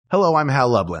Hello, I'm Hal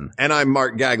Lublin. And I'm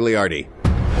Mark Gagliardi.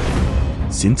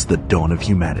 Since the dawn of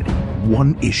humanity,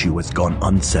 one issue has gone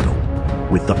unsettled.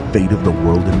 With the fate of the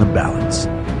world in the balance,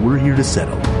 we're here to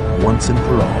settle, once and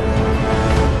for all,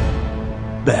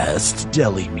 best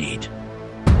deli meat.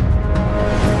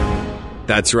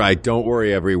 That's right. Don't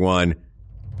worry, everyone.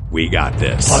 We got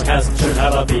this. Podcast should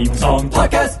have a theme song.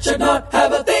 Podcast should not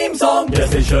have a theme song.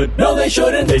 Yes, they should. No, they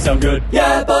shouldn't. They sound good.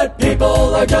 Yeah, but people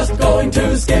are just going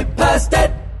to skip past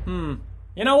it.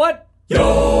 You know what?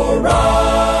 You're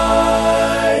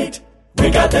right.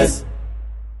 We got this.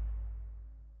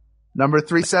 Number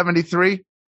 373.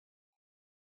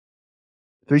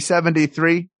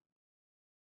 373.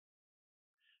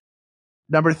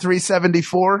 Number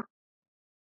 374.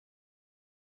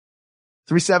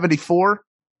 374.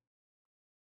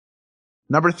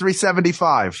 Number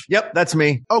 375. Yep, that's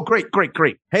me. Oh, great.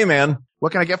 Hey, man.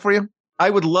 What can I get for you? I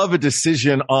would love a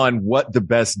decision on what the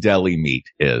best deli meat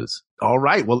is. All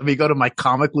right. Well, let me go to my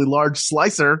comically large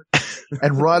slicer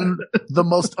and run the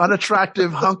most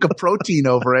unattractive hunk of protein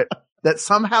over it that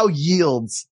somehow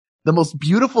yields the most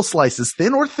beautiful slices,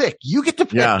 thin or thick. You get to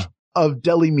pick of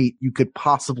deli meat you could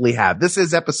possibly have. This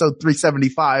is episode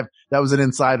 375. That was an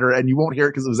insider, and you won't hear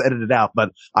it because it was edited out,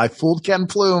 but I fooled Ken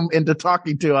Plume into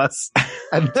talking to us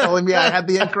and telling me I had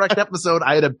the incorrect episode.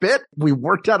 I had a bit. We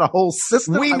worked out a whole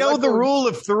system. We know the rule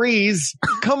of threes.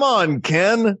 Come on,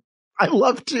 Ken. I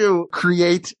love to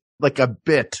create like a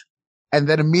bit and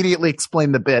then immediately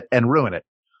explain the bit and ruin it.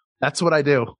 That's what I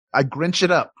do. I Grinch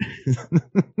it up.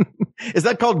 Is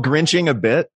that called Grinching a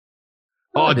bit?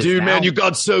 Oh, dude, man, you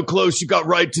got so close. You got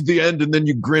right to the end and then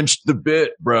you Grinched the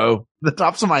bit, bro. The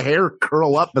tops of my hair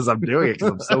curl up as I'm doing it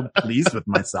because I'm so pleased with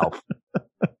myself.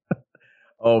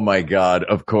 Oh my God.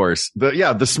 Of course.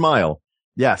 The smile.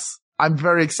 Yes. I'm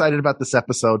very excited about this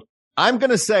episode. I'm going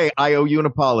to say I owe you an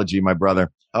apology, my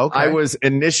brother. Okay. I was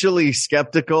initially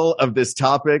skeptical of this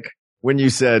topic when you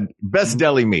said best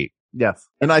deli meat. Yes.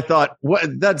 And I thought, what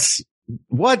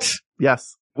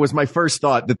Yes. was my first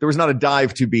thought, that there was not a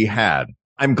dive to be had.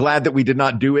 I'm glad that we did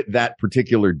not do it that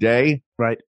particular day.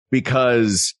 Right.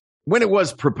 Because when it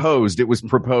was proposed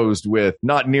with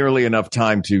not nearly enough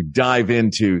time to dive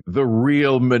into the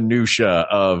real minutia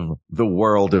of the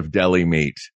world of deli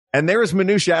meat. And there is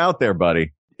minutia out there,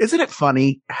 buddy. Isn't it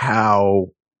funny how,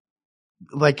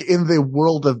 like, in the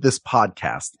world of this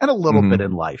podcast and a little bit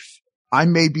in life, I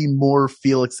may be more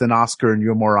Felix than Oscar and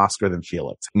you're more Oscar than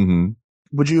Felix. Mm-hmm.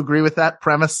 Would you agree with that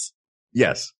premise?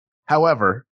 Yes.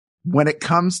 However, when it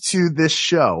comes to this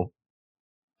show,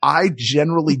 I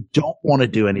generally don't want to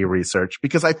do any research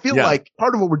because I feel like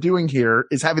part of what we're doing here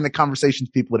is having the conversations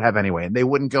people would have anyway. And they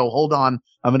wouldn't go, hold on,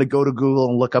 I'm going to go to Google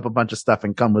and look up a bunch of stuff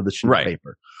and come with a sheet of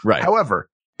paper. Right. However,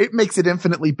 it makes it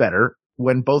infinitely better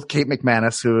when both Kate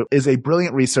McManus, who is a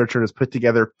brilliant researcher, has put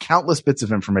together countless bits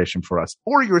of information for us,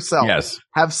 or yourself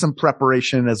have some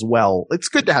preparation as well. It's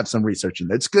good to have some research in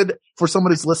there. It's good for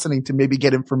someone who's listening to maybe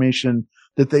get information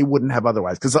that they wouldn't have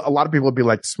otherwise. Because a lot of people would be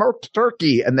like, smoked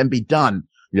turkey and then be done.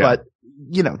 Yeah. But,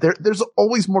 you know, there's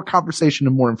always more conversation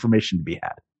and more information to be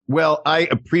had. Well, I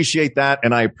appreciate that,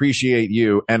 and I appreciate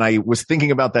you. And I was thinking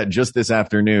about that just this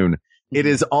afternoon. It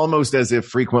is almost as if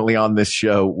frequently on this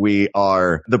show, we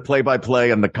are the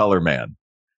play-by-play and the color man.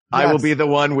 Yes. I will be the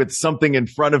one with something in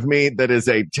front of me that is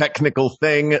a technical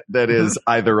thing that is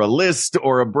either a list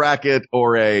or a bracket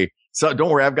or so don't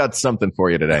worry, I've got something for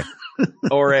you today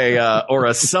or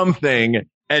a something.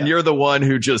 And you're the one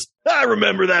who I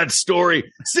remember that story.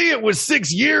 See, it was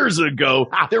 6 years ago.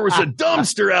 There was a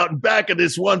dumpster out in back of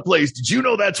this one place. Did you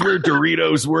know that's where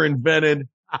Doritos were invented?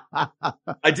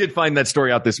 I did find that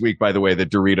story out this week, by the way,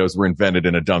 that Doritos were invented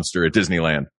in a dumpster at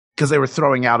Disneyland. Because they were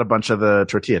throwing out a bunch of the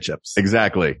tortilla chips.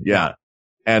 Exactly. Yeah.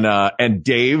 And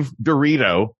Dave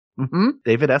Dorito. Mm-hmm.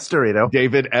 David S. Dorito.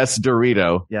 David S.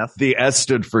 Dorito. Yes. The S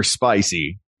stood for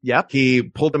spicy. Yep. He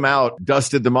pulled them out,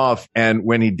 dusted them off. And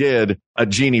when he did, a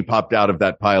genie popped out of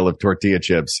that pile of tortilla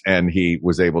chips and he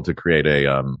was able to create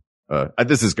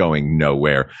this is going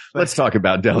nowhere. Let's talk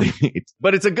about deli meat,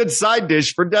 but it's a good side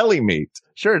dish for deli meat.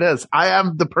 Sure it is. I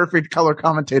am the perfect color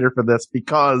commentator for this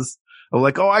because I'm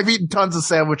like, I've eaten tons of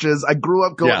sandwiches. I grew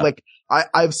up going I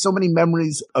have so many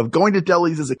memories of going to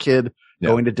delis as a kid,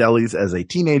 going to delis as a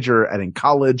teenager and in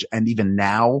college. And even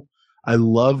now I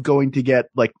love going to get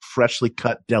like freshly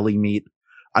cut deli meat.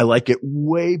 I like it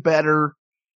way better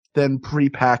than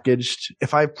prepackaged.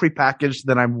 If I have prepackaged,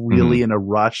 then I'm really in a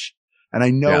rush. And I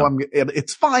know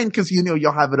it's fine because,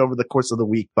 you'll have it over the course of the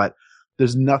week, but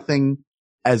there's nothing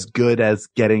as good as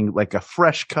getting like a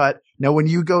fresh cut. Now, when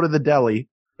you go to the deli,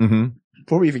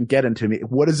 before we even get into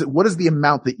what is the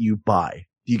amount that you buy?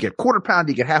 Do you get quarter pound?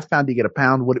 Do you get half pound? Do you get a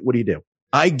pound? What do you do?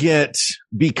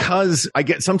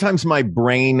 sometimes my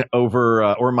brain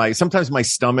sometimes my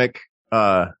stomach,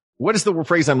 what is the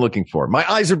phrase I'm looking for? My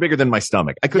eyes are bigger than my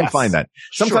stomach. I couldn't find that.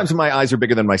 Sometimes my eyes are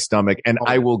bigger than my stomach and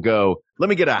I will go, let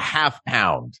me get a half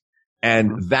pound.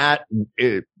 And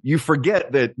you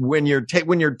forget that when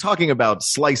you're talking about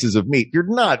slices of meat, we're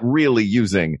not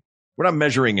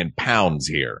measuring in pounds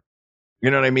here. You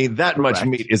know what I mean? That much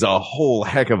meat is a whole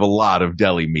heck of a lot of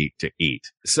deli meat to eat.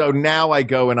 So now I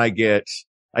go and I get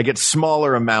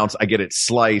smaller amounts. I get it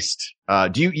sliced.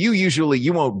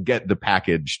 You won't get the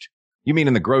packaged. You mean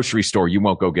in the grocery store, you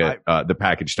won't go get the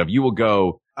packaged stuff. You will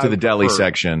go to the deli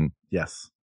section.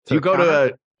 Yes. So you go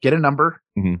get a number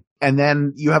and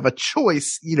then you have a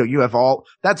choice. You have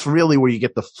that's really where you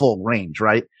get the full range,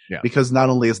 right? Yeah. Because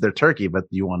not only is there turkey, but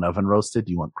do you want oven roasted?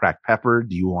 Do you want cracked pepper?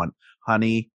 Do you want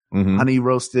honey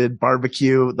roasted,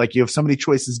 barbecue? Like you have so many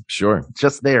choices. Sure.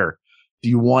 Just there. Do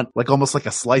you want almost like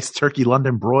a sliced turkey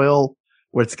London broil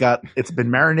where it's been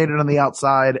marinated on the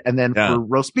outside? And then for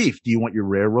roast beef, do you want your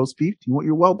rare roast beef? Do you want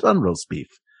your well done roast beef?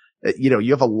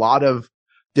 You have a lot of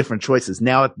different choices.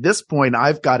 Now at this point,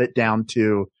 I've got it down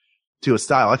to a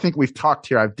style. I think we've talked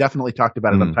here. I've definitely talked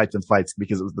about it on Tights and Fights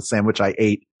because it was the sandwich I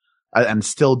ate and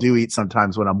still do eat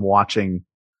sometimes when I'm watching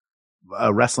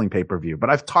a wrestling pay-per-view. But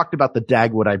I've talked about the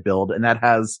Dagwood I build, and that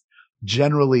has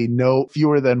generally no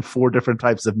fewer than 4 different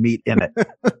types of meat in it.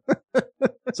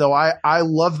 So I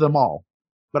love them all,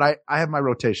 but I have my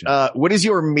rotation. What is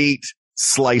your meat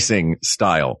slicing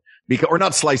style? Or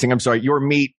not slicing, I'm sorry, your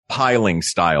meat piling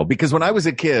style. Because when I was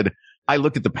a kid, I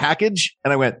looked at the package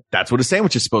and I went, that's what a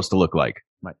sandwich is supposed to look like.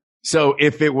 Right. So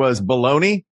if it was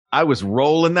bologna, I was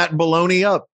rolling that bologna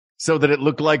up so that it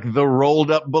looked like the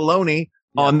rolled up bologna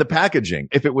on the packaging.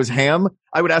 If it was ham,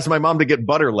 I would ask my mom to get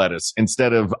butter lettuce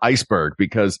instead of iceberg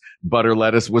because butter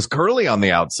lettuce was curly on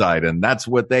the outside and that's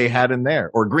what they had in there,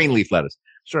 or green leaf lettuce.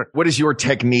 Sure. What is your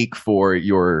technique for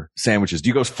your sandwiches? Do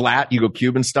you go flat? You go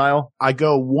Cuban style? I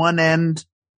go one end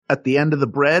at the end of the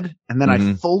bread and then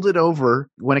I fold it over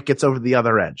when it gets over the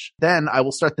other edge. Then I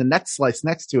will start the next slice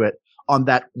next to it on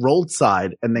that rolled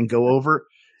side and then go over.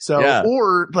 So,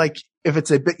 or like if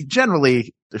it's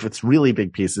generally, if it's really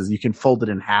big pieces, you can fold it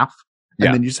in half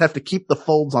and then you just have to keep the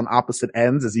folds on opposite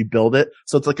ends as you build it.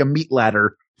 So it's like a meat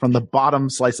ladder from the bottom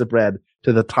slice of bread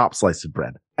to the top slice of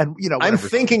bread. And I'm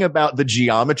thinking about the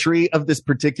geometry of this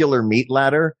particular meat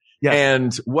ladder. Yes.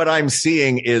 And what I'm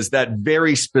seeing is that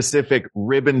very specific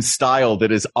ribbon style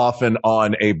that is often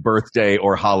on a birthday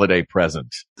or holiday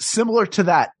present. Similar to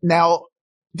that. Now,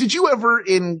 did you ever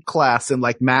in class in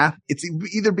like math, it's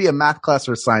either be a math class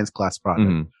or a science class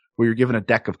project where you're given a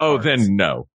deck of cards? Oh, then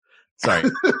no. Sorry.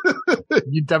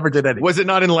 You never did anything. Was it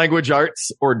not in language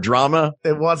arts or drama?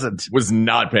 It wasn't. Was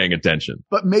not paying attention.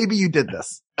 But maybe you did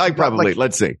this.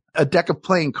 Let's see. A deck of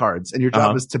playing cards and your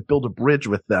job is to build a bridge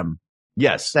with them.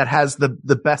 Yes. That has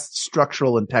the best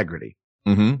structural integrity.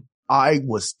 Mm-hmm. I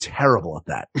was terrible at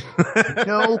that.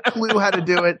 No clue how to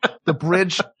do it.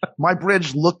 My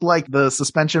bridge looked like the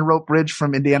suspension rope bridge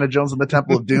from Indiana Jones and the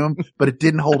Temple of Doom, but it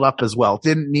didn't hold up as well. It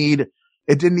didn't need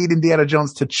Indiana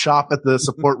Jones to chop at the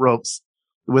support ropes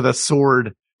with a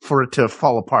sword for it to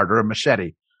fall apart or a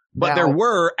machete. But there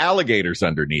were alligators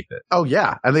underneath it. Oh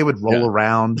yeah. And they would roll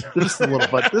around. There's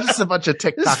just a bunch of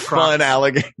TikTok fun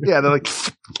alligators. Yeah. They're like,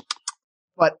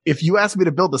 but if you ask me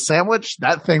to build a sandwich,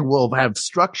 that thing will have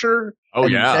structure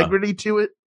and integrity to it.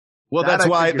 Well,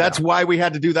 that's why we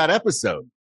had to do that episode.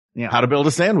 Yeah. How to build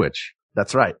a sandwich.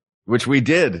 That's right. Which we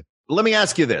did. Let me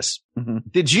ask you this. Mm-hmm.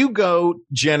 Did you go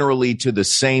generally to the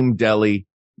same deli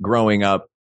growing up?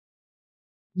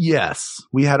 Yes.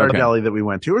 We had our deli that we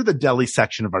went to, or the deli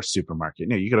section of our supermarket.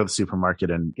 You go to the supermarket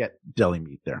and get deli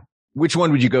meat there. Which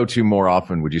one would you go to more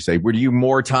often, would you say? Were you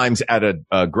more times at a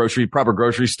proper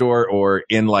grocery store or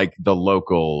in like the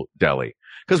local deli?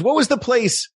 Because what was the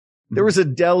place? There was a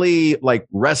deli like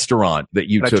restaurant that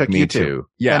you took me to.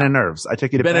 Yeah. Ben and Nerves. I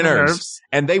took you to Ben and Nerves.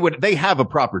 And they have a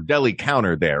proper deli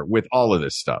counter there with all of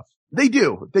this stuff. They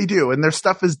do. And their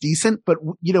stuff is decent, but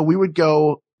we would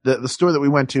go, the store that we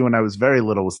went to when I was very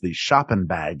little was the Shop and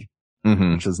Bag.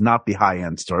 Mm-hmm. Which is not the high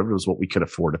end store. It was what we could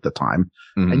afford at the time.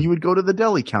 Mm-hmm. And you would go to the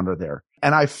deli counter there.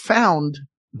 And I found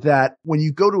that when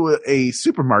you go to a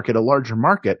supermarket, a larger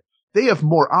market, they have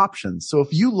more options. So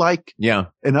if you like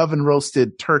an oven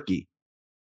roasted turkey,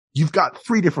 you've got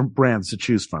 3 different brands to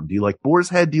choose from. Do you like Boar's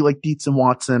Head? Do you like Dietz and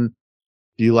Watson?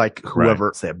 Do you like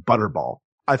whoever, say Butterball?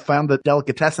 I found that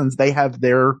delicatessens, they have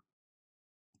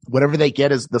whatever they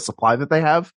get is the supply that they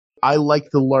have. I like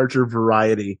the larger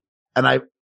variety. And I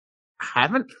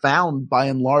haven't found, by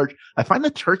and large, I find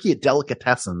the turkey at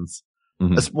delicatessens,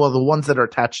 well, the ones that are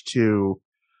attached to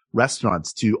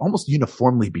restaurants to almost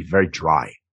uniformly be very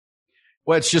dry.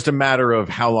 Well, it's just a matter of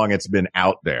how long it's been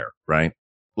out there, right?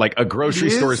 Like a grocery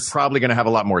store is probably going to have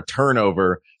a lot more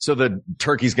turnover, so the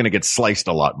turkey's going to get sliced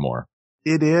a lot more.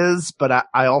 It is, but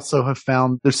I also have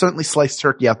found there's certainly sliced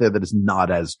turkey out there that is not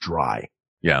as dry.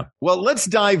 Yeah. Well, let's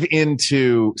dive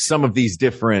into some of these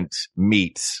different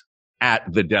meats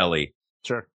at the deli.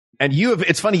 Sure. And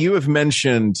it's funny, you have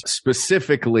mentioned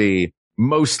specifically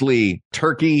mostly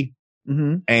turkey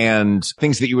and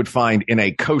things that you would find in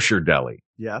a kosher deli.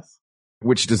 Yes.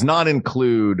 Which does not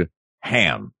include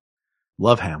ham.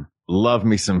 Love ham. Love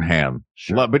me some ham.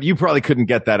 Sure. But you probably couldn't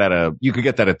get that you could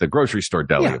get that at the grocery store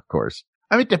deli, of course.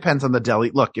 I mean, it depends on the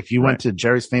deli. Look, if you went to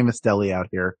Jerry's Famous Deli out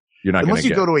here, you're not unless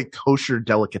you go to a kosher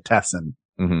delicatessen,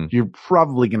 you're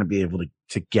probably going to be able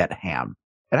to get ham.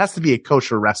 It has to be a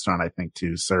kosher restaurant, I think,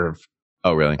 to serve.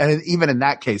 Oh, really? And even in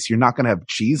that case, you're not going to have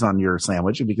cheese on your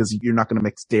sandwich because you're not going to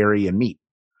mix dairy and meat.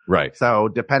 Right. So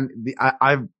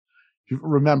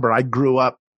remember, I grew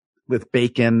up with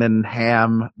bacon and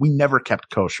ham. We never kept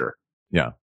kosher.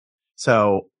 Yeah.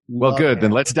 So. Well, good.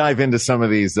 Then let's dive into some of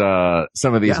these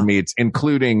meats,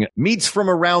 including meats from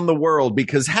around the world,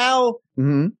 because Hal,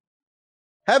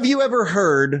 have you ever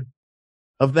heard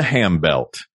of the ham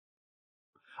belt?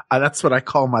 That's what I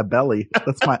call my belly.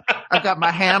 I got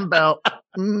my ham belt.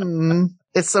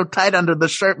 It's so tight under the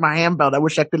shirt, my ham belt. I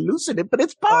wish I could loosen it, but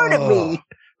it's part of me.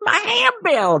 My ham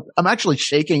belt. I'm actually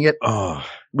shaking it,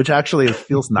 which actually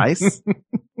feels nice.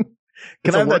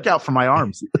 It's a workout for my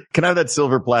arms. Can I have that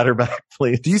silver platter back,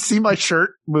 please? Do you see my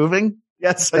shirt moving?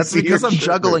 Yes, that's because I'm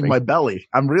juggling my belly.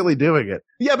 I'm really doing it.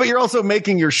 Yeah, but you're also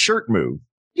making your shirt move.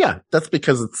 Yeah, that's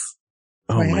because it's.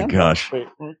 Oh my gosh,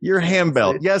 your ham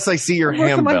belt. Yes, I see your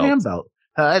ham belt. My ham belt.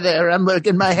 Hi there, I'm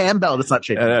looking my ham belt. It's not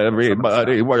shaking.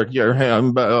 Everybody work your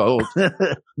ham belt.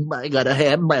 I got a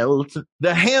ham belt.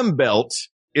 The ham belt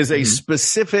is a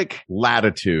specific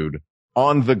latitude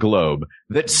on the globe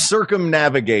that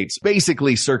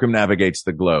basically circumnavigates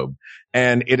the globe.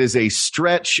 And it is a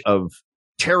stretch of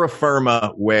terra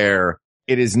firma where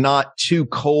it is not too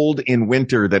cold in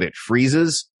winter that it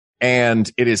freezes,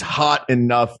 and it is hot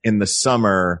enough in the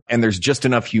summer, and there's just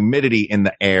enough humidity in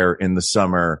the air in the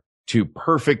summer to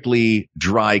perfectly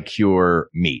dry cure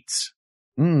meats.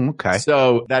 Okay.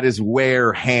 So that is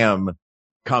where ham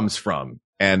comes from.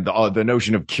 And the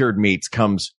notion of cured meats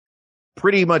comes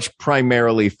pretty much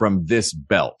primarily from this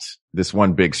belt, this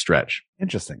one big stretch.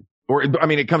 Interesting. Or, I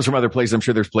mean, it comes from other places. I'm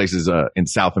sure there's places in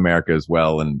South America as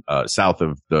well, and south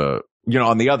of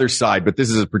on the other side, but this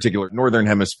is a particular northern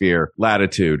hemisphere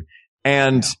latitude.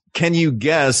 And can you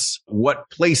guess what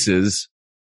places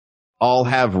all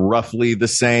have roughly the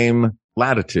same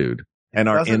latitude and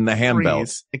are in the ham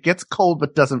belt? It gets cold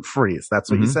but doesn't freeze. That's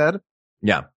what you said?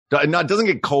 Yeah. No, it doesn't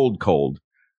get cold.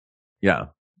 Yeah.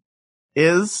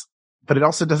 But it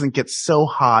also doesn't get so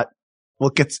hot.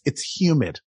 Well, it's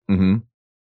humid. And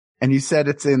you said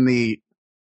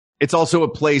it's also a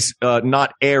place,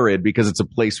 not arid, because it's a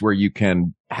place where you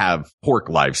can have pork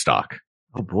livestock.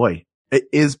 Oh boy.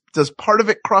 Does part of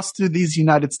it cross through these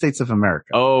United States of America?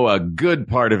 Oh, a good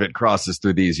part of it crosses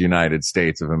through these United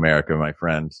States of America, my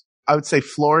friend. I would say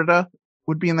Florida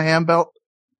would be in the ham belt.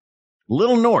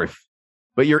 Little north,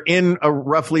 but you're in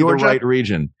roughly Georgia? The right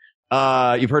region.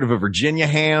 You've heard of a Virginia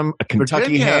ham, a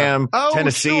Kentucky ham,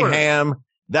 Tennessee ham,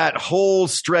 that whole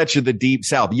stretch of the deep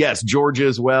South. Yes, Georgia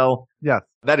as well. Yeah.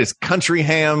 That is country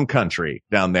ham country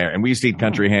down there. And we used to eat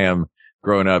country ham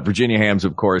growing up. Virginia hams,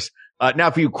 of course. Now,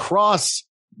 if you cross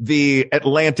the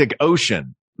Atlantic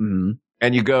Ocean and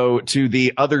you go to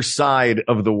the other side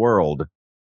of the world,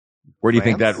 where do you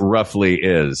think that roughly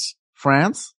is?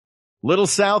 France? Little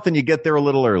south, and you get there a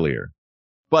little earlier.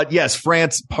 But yes,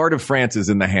 part of France is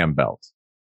in the ham belt.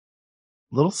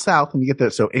 Little south, and you get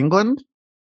there. So England?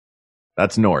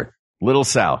 That's north. Little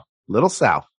south.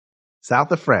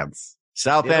 South of France.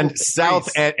 South end,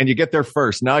 and you get there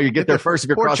first. Now you get there first if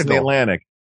you're crossing the Atlantic.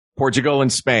 Portugal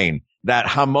and Spain. That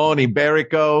jamon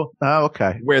iberico. Oh,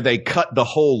 okay. Where they cut the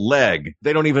whole leg.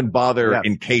 They don't even bother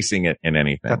encasing it in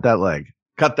anything. Cut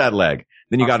that leg.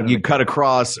 Then you cut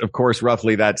across, of course,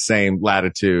 roughly that same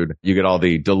latitude. You get all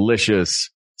the delicious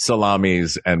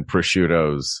salamis and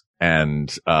prosciuttos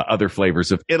and other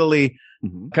flavors of Italy.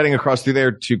 Cutting across through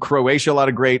there to Croatia, a lot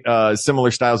of great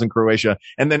similar styles in Croatia.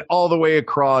 And then all the way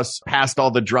across past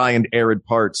all the dry and arid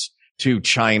parts to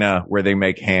China, where they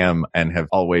make ham and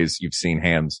you've seen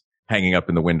hams hanging up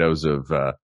in the windows of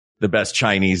the best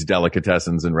Chinese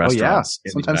delicatessens and restaurants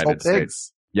in the United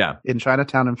States. Yeah. In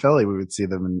Chinatown and Philly, we would see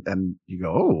them and you go,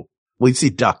 oh, well, you'd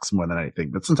see ducks more than anything,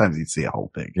 but sometimes you'd see a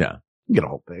whole pig. Yeah. You get a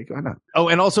whole pig. Why not? Oh,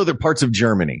 and also the parts of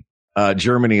Germany.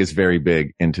 Germany is very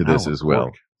big into this as well.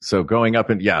 Pork. So going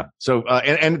up and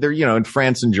and they're, in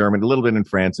France and Germany, a little bit in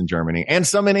France and Germany, and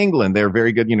some in England. They're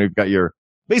very good. You've got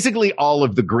basically all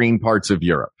of the green parts of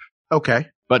Europe. Okay.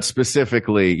 But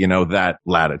specifically, that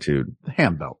latitude. The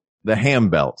ham belt. The ham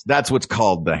belt. That's what's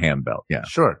called the ham belt. Yeah.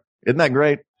 Sure. Isn't that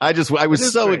great? I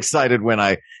was so excited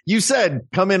when you said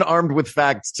come in armed with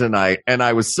facts tonight. And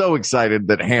I was so excited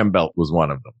that ham belt was one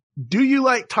of them. Do you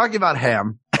like talking about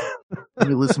ham? Let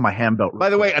me listen to my ham belt. By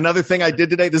the way, another thing I did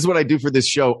today, this is what I do for this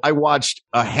show. I watched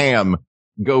a ham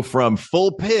go from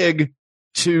full pig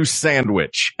to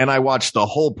sandwich, and I watched the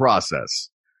whole process.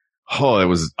 Oh, it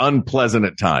was unpleasant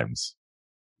at times.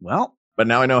 Well, but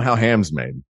now I know how ham's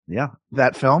made. Yeah.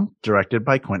 That film directed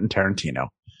by Quentin Tarantino.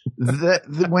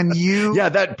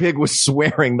 That pig was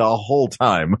swearing the whole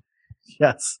time.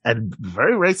 Yes. And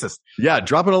very racist. Yeah.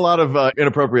 Dropping a lot of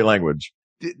inappropriate language.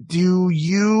 Do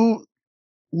you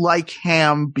like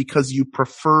ham because you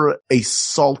prefer a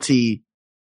salty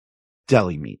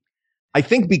deli meat? I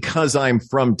think because I'm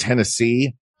from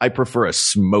Tennessee, I prefer a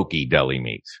smoky deli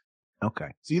meat. Okay.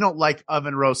 So you don't like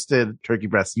oven roasted turkey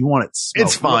breast. You want it smoked.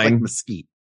 It's fine. Like mesquite.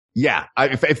 Yeah.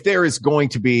 If there is going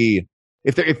to be,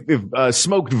 if a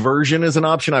smoked version is an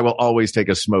option, I will always take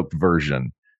a smoked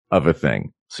version of a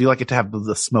thing. So you like it to have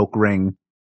the smoke ring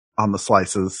on the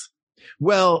slices?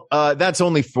 Well, that's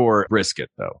only for brisket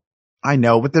though. I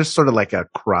know, but there's sort of like a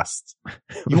crust.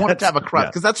 You want it to have a crust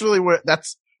because that's really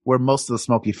where most of the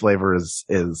smoky flavor is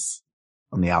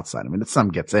on the outside. I mean, some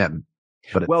gets in,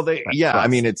 but I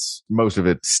mean, it's most of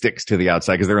it sticks to the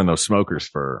outside because they're in those smokers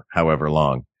for however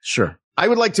long. Sure. I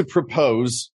would like to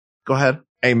propose. Go ahead.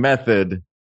 A method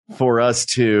for us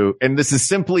to, and this is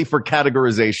simply for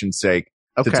categorization's sake,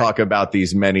 to talk about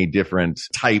these many different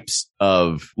types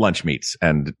of lunch meats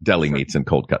and deli meats and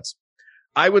cold cuts.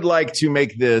 I would like to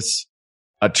make this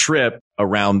a trip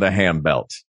around the ham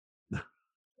belt.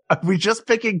 Are we just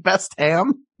picking best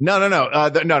ham? No,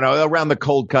 around the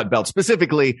cold cut belt.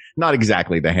 Specifically, not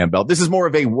exactly the ham belt. This is more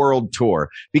of a world tour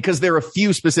because there are a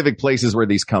few specific places where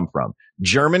these come from.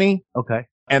 Germany. Okay.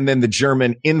 And then the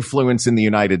German influence in the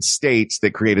United States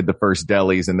that created the first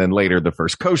delis and then later the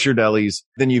first kosher delis.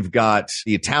 Then you've got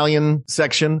the Italian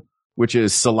section, which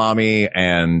is salami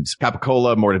and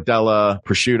capicola, mortadella,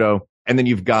 prosciutto. And then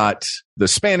you've got the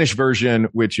Spanish version,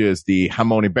 which is the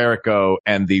jamon iberico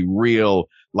and the real,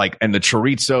 and the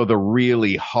chorizo, the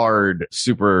really hard,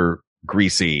 super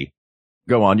greasy.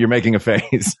 Go on. You're making a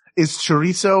face. Is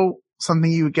chorizo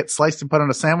something you would get sliced and put on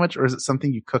a sandwich, or is it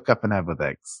something you cook up and have with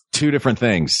eggs? Two different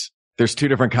things. There's two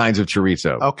different kinds of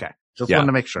chorizo. Okay. Just wanted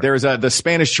to make sure. There's the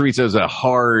Spanish chorizo is a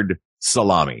hard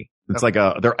salami. It's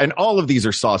and all of these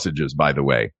are sausages, by the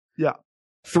way. Yeah.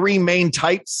 Three main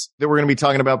types that we're going to be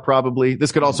talking about probably.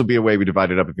 This could also be a way we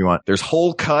divide it up if you want. There's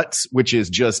whole cuts, which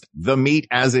is just the meat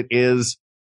as it is,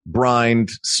 brined,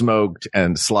 smoked,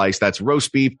 and sliced. That's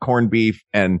roast beef, corned beef,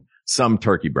 and some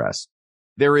turkey breast.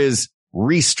 There is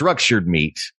restructured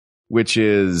meat, which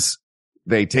is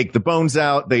they take the bones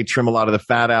out, they trim a lot of the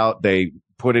fat out, they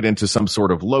put it into some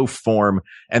sort of loaf form.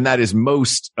 And that is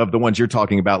most of the ones you're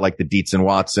talking about, like the Dietz and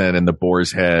Watson and the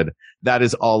Boar's Head. That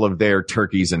is all of their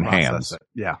turkeys and hams.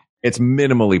 Yeah. It's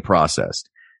minimally processed.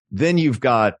 Then you've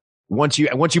got, once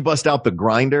you bust out the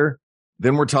grinder,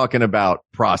 then we're talking about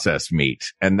processed meat.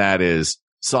 And that is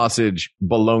sausage,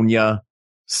 bologna,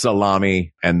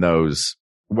 salami, and those,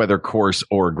 whether coarse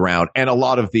or ground. And a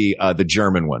lot of the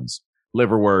German ones,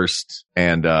 liverwurst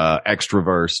and,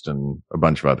 extrawurst and a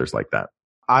bunch of others like that.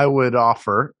 I would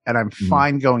offer, and I'm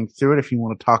fine going through it if you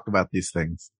want to talk about these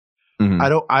things.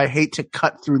 I hate to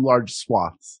cut through large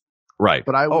swaths. Right.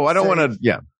 But I don't want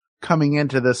to, coming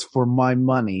into this for my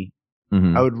money,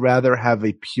 I would rather have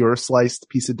a pure sliced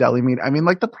piece of deli meat. I mean,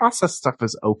 the processed stuff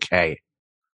is okay,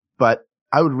 but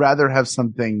I would rather have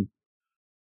something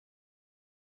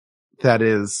that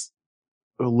is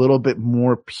a little bit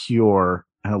more pure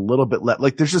and a little bit less.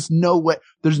 There's no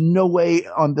way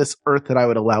on this earth that I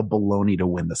would allow bologna to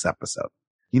win this episode.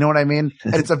 You know what I mean?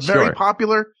 And it's a very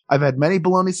popular. I've had many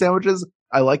bologna sandwiches.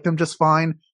 I like them just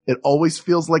fine. It always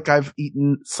feels like I've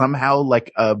eaten somehow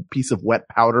a piece of wet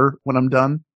powder when I'm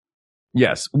done.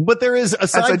 Yes. But there is,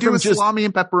 aside as I do from with salami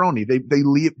and pepperoni, they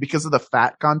leave because of the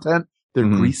fat content. They're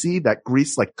greasy. That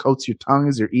grease coats your tongue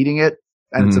as you're eating it.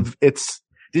 And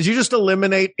Did you just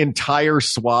eliminate entire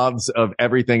swaths of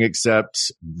everything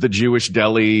except the Jewish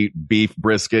deli, beef,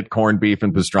 brisket, corned beef,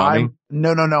 and pastrami?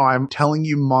 No. I'm telling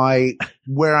you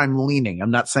where I'm leaning.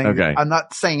 I'm not saying, I'm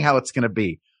not saying how it's going to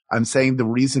be. I'm saying the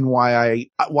reason why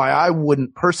I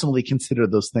wouldn't personally consider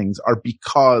those things are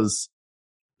because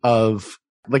of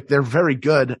they're very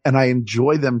good and I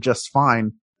enjoy them just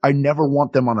fine, I never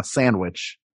want them on a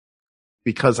sandwich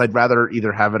because I'd rather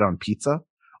either have it on pizza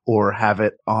or have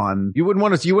it on. You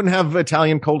wouldn't have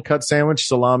Italian cold cut sandwich,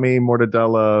 salami,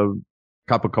 mortadella,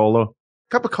 capicola.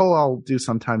 Capicola I'll do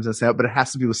sometimes, but it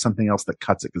has to be with something else that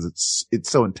cuts it because it's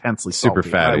so intensely salty. Super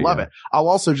fatty. I love it. I'll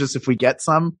also just, if we get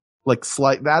some like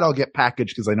slight that, I'll get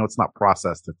packaged because I know it's not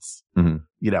processed. It's,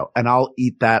 you know, and I'll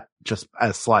eat that just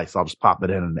as slice. I'll just pop it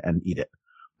in and eat it.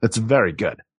 It's very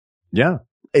good. Yeah.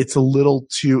 It's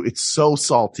it's so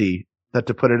salty that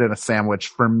to put it in a sandwich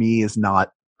for me is not,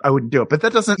 I wouldn't do it. But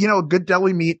that doesn't, you know, a good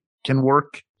deli meat can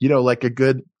work, you know, like a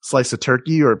good slice of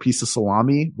turkey or a piece of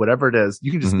salami, whatever it is.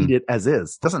 You can just eat it as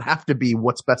is. It doesn't have to be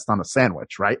what's best on a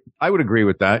sandwich, right? I would agree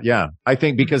with that. Yeah. I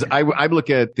think because I look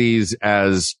at these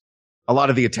as a lot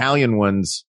of the Italian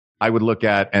ones I would look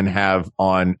at and have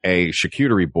on a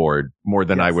charcuterie board more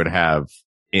than I would have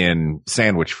in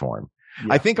sandwich form.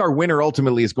 Yeah. I think our winner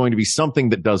ultimately is going to be something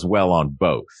that does well on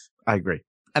both. I agree.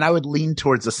 And I would lean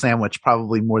towards a sandwich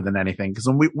probably more than anything because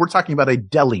when we're talking about a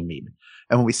deli meat.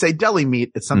 And when we say deli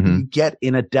meat, it's something you get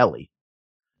in a deli.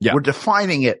 Yeah. We're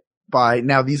defining it by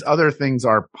now these other things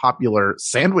are popular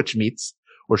sandwich meats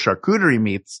or charcuterie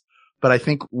meats, but I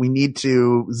think we need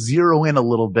to zero in a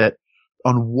little bit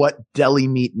on what deli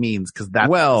meat means because that's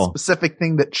a specific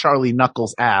thing that Charlie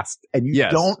Knuckles asked. And you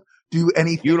don't do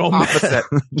anything opposite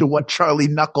to what Charlie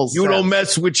Knuckles said. You don't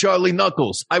mess with Charlie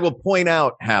Knuckles. I will point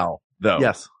out how, though,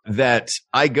 that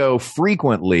I go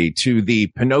frequently to the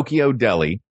Pinocchio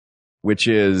Deli, which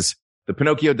is the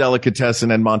Pinocchio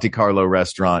Delicatessen and Monte Carlo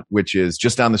restaurant, which is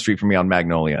just down the street from me on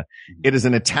Magnolia. It is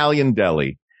an Italian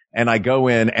deli, and I go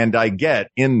in and I get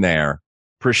in there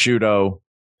prosciutto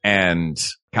and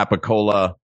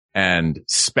capicola and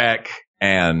speck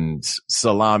and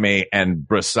salami and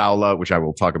bresaola, which I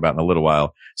will talk about in a little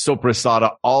while.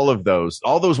 Soppressata, all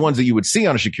those ones that you would see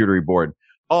on a charcuterie board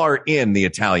are in the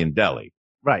Italian deli.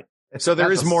 Right. So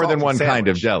there is more than one kind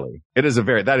of deli. It is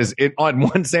on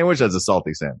one sandwich, that's a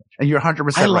salty sandwich. And you're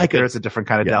 100% right. There is a different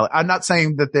kind of deli. I'm not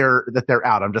saying that they're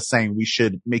out. I'm just saying we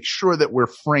should make sure that we're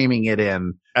framing it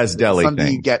in as deli something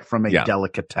things you get from a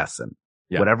delicatessen,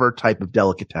 whatever type of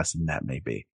delicatessen that may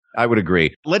be. I would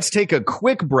agree. Let's take a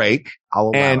quick break.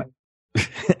 I'll allow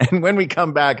it. And when we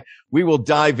come back, we will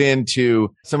dive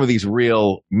into some of these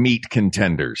real meat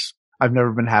contenders. I've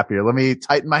never been happier. Let me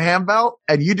tighten my hand belt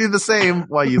and you do the same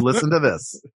while you listen to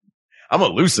this. I'm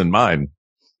going to loosen mine.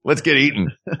 Let's get eating.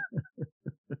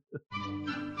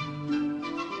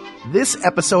 This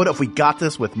episode of We Got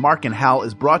This with Mark and Hal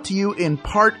is brought to you in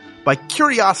part by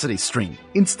Curiosity Stream.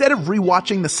 Instead of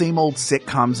rewatching the same old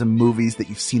sitcoms and movies that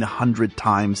you've seen 100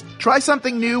 times, try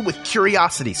something new with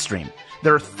Curiosity Stream.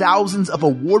 There are thousands of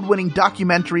award-winning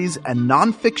documentaries and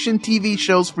non-fiction TV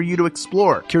shows for you to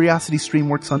explore. Curiosity Stream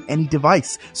works on any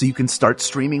device, so you can start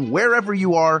streaming wherever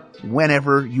you are,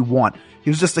 whenever you want.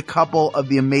 Here's just a couple of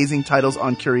the amazing titles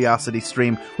on Curiosity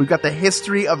Stream. We've got The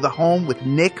History of the Home with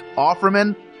Nick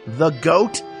Offerman, The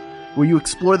GOAT, where you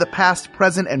explore the past,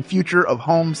 present, and future of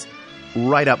homes.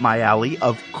 Right up my alley.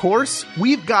 Of course,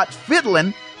 we've got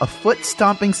Fiddlin', a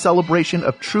foot-stomping celebration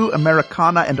of true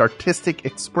Americana and artistic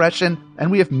expression. And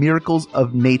we have Miracles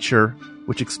of Nature,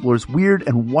 which explores weird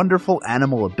and wonderful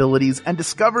animal abilities and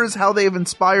discovers how they have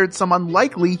inspired some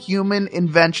unlikely human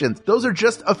inventions. Those are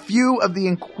just a few of the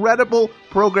incredible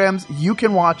programs you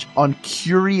can watch on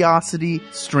Curiosity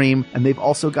Stream, and they've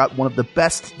also got one of the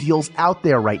best deals out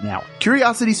there right now.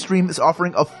 Curiosity Stream is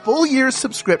offering a full year's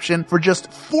subscription for just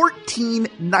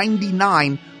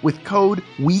 $14.99 with code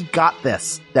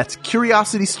WeGotThis. That's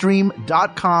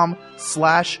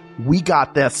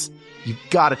curiositystream.com/WeGotThis. You've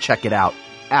got to check it out.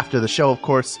 After the show, of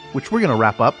course, which we're going to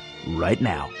wrap up right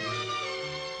now.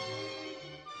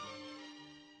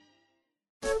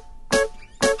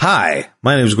 Hi,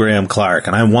 my name is Graham Clark,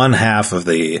 and I'm one half of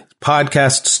the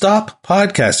podcast Stop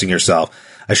Podcasting Yourself,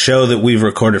 a show that we've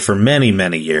recorded for many,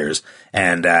 many years.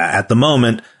 And at the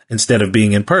moment, instead of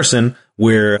being in person,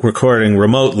 we're recording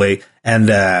remotely, and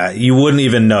you wouldn't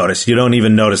even notice. You don't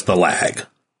even notice the lag.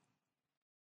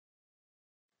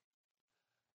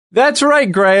 That's right,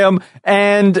 Graham.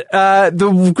 And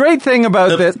the great thing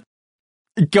about this...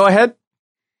 Go ahead.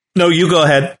 No, you go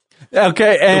ahead.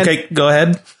 Okay, go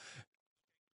ahead.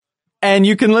 And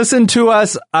you can listen to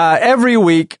us every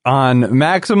week on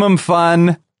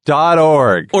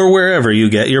MaximumFun.org. Or wherever you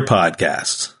get your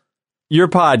podcasts.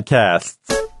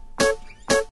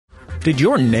 Did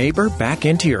your neighbor back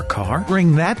into your car?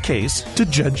 Bring that case to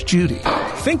Judge Judy.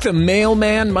 Think the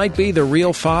mailman might be the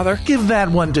real father? Give that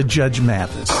one to Judge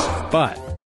Mathis.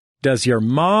 But Does your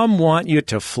mom want you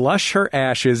to flush her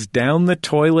ashes down the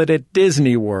toilet at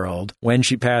Disney World when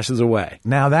she passes away?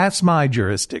 Now that's my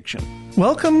jurisdiction.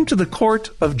 Welcome to the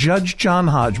court of Judge John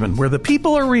Hodgman, where the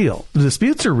people are real, the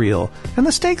disputes are real, and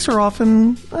the stakes are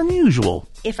often unusual.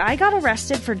 If I got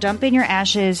arrested for dumping your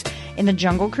ashes in the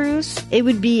Jungle Cruise, it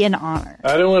would be an honor.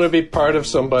 I don't want to be part of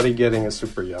somebody getting a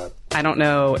super yacht. I don't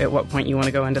know at what point you want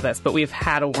to go into this, but we've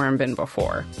had a worm bin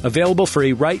before. Available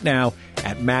free right now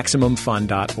at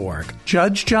MaximumFun.org.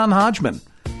 Judge John Hodgman,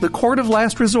 the court of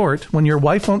last resort when your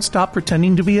wife won't stop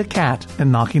pretending to be a cat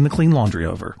and knocking the clean laundry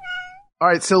over. All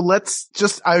right, so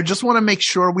I just want to make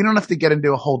sure we don't have to get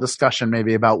into a whole discussion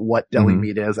maybe about what deli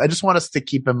meat is. I just want us to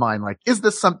keep in mind, like, is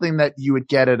this something that you would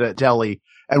get at a deli?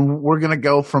 And we're going to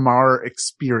go from our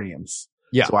experience.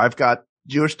 Yeah. So I've got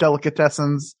Jewish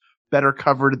delicatessens better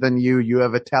covered than you. You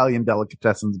have Italian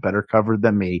delicatessens better covered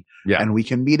than me. Yeah. And we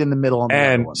can meet in the middle on the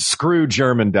other one. Screw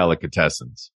German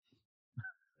delicatessens.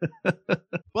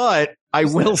 But I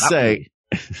will say,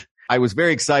 I was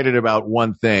very excited about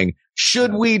one thing.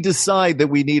 Should we decide that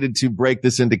we needed to break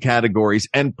this into categories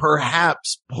and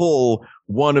perhaps pull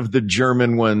one of the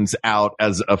German ones out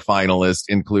as a finalist,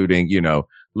 including,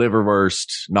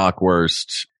 liverwurst,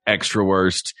 knockwurst,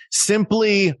 extrawurst,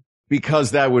 simply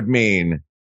because that would mean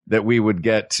that we would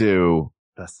get to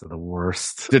best of the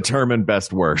worst, determine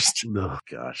best worst. Oh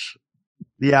gosh.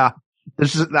 Yeah.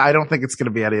 I don't think it's going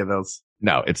to be any of those.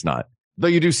 No, it's not. Though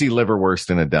you do see liverwurst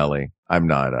in a deli. I'm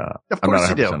not, of course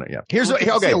you do. Yeah. You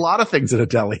see a lot of things in a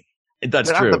deli. That's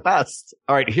They're true. Not the best.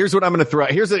 All right. Here's what I'm going to throw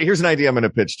out. Here's an idea I'm going to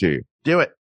pitch to you. Do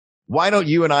it. Why don't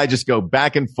you and I just go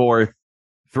back and forth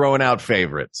throwing out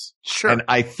favorites? Sure. And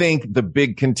I think the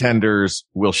big contenders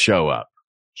will show up.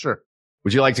 Sure.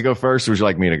 Would you like to go first or would you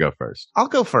like me to go first? I'll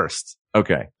go first.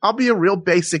 Okay. I'll be a real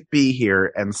basic B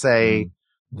here and say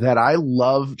that I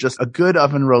love just a good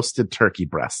oven roasted turkey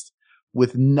breast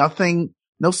with nothing,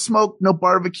 no smoke, no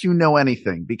barbecue, no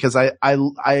anything, because I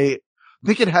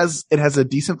think it has a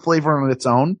decent flavor on its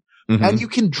own, and you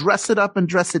can dress it up and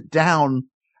dress it down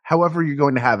however you're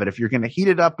going to have it. If you're going to heat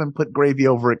it up and put gravy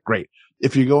over it, great.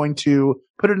 If you're going to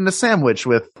put it in a sandwich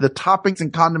with the toppings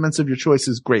and condiments of your choice,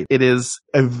 is great. It is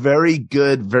a very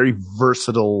good, very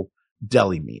versatile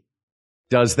deli meat.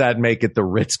 Does that make it the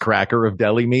Ritz cracker of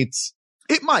deli meats?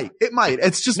 It might.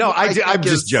 It's just, no, I'm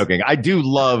just joking. I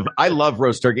love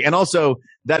roast turkey. And also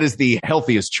that is the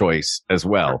healthiest choice as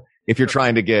well. If you're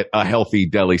trying to get a healthy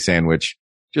deli sandwich,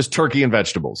 just turkey and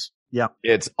vegetables. Yeah.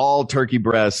 It's all turkey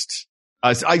breast.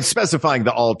 I'm specifying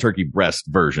the all turkey breast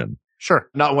version. Sure.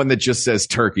 Not one that just says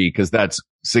turkey, because that's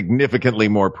significantly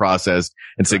more processed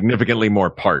and significantly more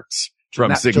parts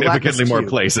from significantly more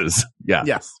places. Yeah.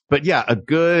 Yes. But yeah, a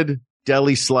good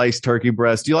deli sliced turkey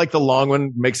breast. Do you like the long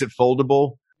one? Makes it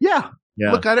foldable? Yeah.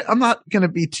 Look, I'm not going to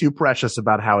be too precious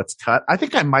about how it's cut. I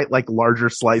think I might like larger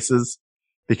slices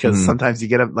because sometimes you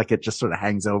get it, like it just sort of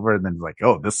hangs over and then like,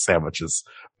 oh, this sandwich is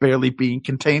barely being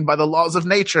contained by the laws of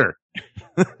nature.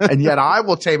 And yet I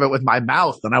will tame it with my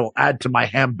mouth and I will add to my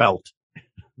ham belt.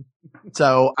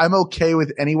 So I'm okay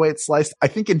with any way it's sliced. I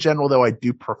think in general, though, I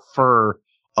do prefer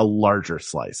a larger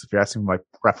slice. If you're asking my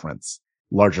preference,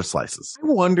 larger slices. I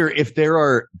wonder if there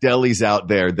are delis out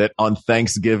there that on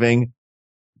Thanksgiving,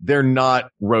 they're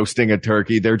not roasting a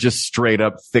turkey. They're just straight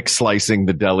up thick slicing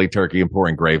the deli turkey and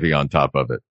pouring gravy on top of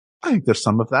it. I think there's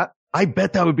some of that. I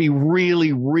bet that would be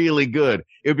really, really good.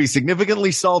 It would be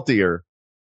significantly saltier,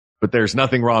 but there's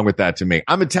nothing wrong with that to me.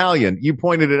 I'm Italian. You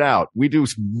pointed it out. We do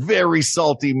very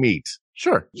salty meat.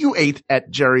 Sure. You ate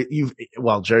at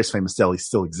Jerry's Famous Deli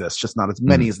still exists, just not as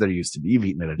many as there used to be. You've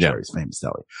eaten at Jerry's Famous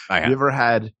Deli. I have. You ever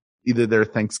had either their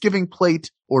Thanksgiving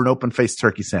plate or an open-faced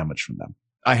turkey sandwich from them?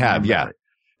 I have, yeah.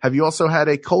 Have you also had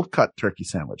a cold-cut turkey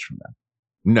sandwich from them?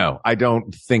 No, I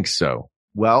don't think so.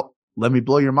 Well, let me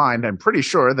blow your mind. I'm pretty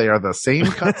sure they are the same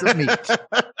cuts of meat.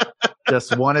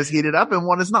 Just one is heated up and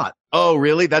one is not. Oh,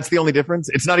 really? That's the only difference?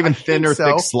 It's not even thin or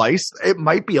thick sliced? It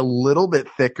might be a little bit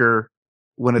thicker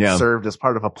when it's served as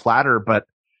part of a platter, but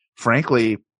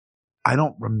frankly, I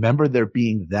don't remember there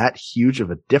being that huge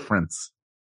of a difference.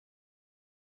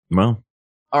 Well,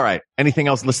 all right. Anything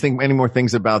else? Let's think any more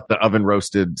things about the oven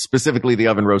roasted, specifically the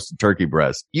oven roasted turkey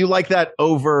breast. You like that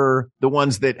over the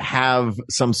ones that have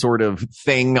some sort of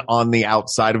thing on the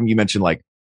outside of them? You mentioned like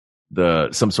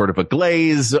some sort of a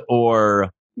glaze or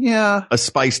a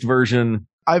spiced version.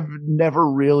 I've never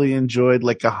really enjoyed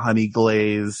like a honey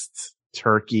glazed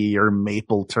turkey or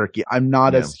maple turkey. I'm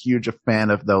not as huge a fan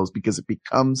of those because it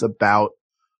becomes about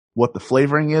what the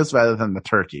flavoring is rather than the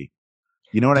turkey.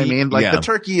 You know what I mean? Like the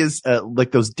turkey is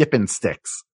like those dipping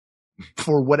sticks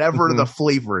for whatever the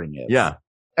flavoring is. Yeah.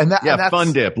 And that's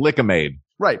Fun Dip, Lick-O-Made.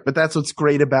 Right. But that's what's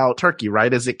great about turkey,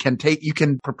 right? Is you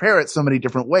can prepare it so many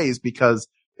different ways because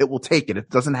it will take it.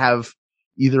 It doesn't have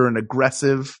either an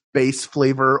aggressive base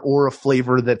flavor or a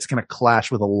flavor that's going to clash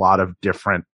with a lot of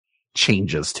different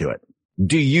changes to it.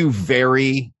 Do you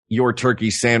vary your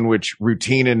turkey sandwich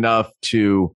routine enough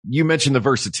you mentioned the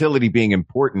versatility being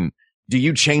important. Do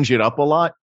you change it up a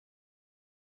lot?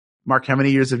 Mark, how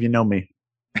many years have you known me?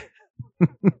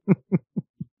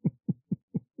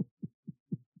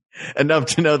 Enough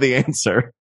to know the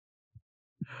answer.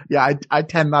 Yeah, I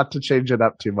tend not to change it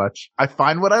up too much. I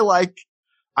find what I like.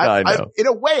 I know. In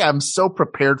a way, I'm so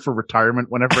prepared for retirement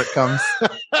whenever it comes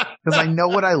because I know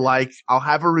what I like. I'll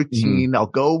have a routine. I'll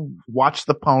go watch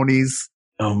the ponies.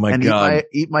 Oh my God.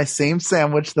 Eat my same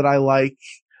sandwich that I like.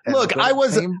 Look, I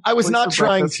was not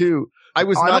trying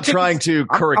to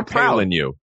curriculum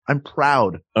you. I'm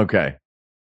proud. Okay.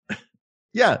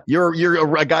 Yeah,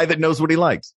 you're a guy that knows what he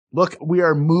likes. Look, we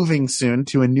are moving soon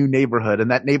to a new neighborhood,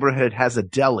 and that neighborhood has a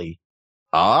deli.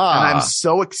 And I'm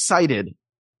so excited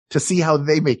to see how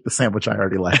they make the sandwich I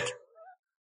already like.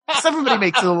 Everybody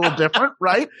makes it a little different,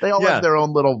 right? They all have their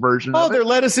own little version of it. Their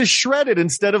lettuce is shredded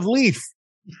instead of leaf.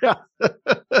 Yeah.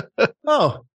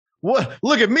 Oh, what?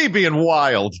 Look at me being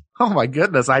wild. Oh my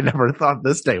goodness. I never thought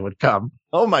this day would come.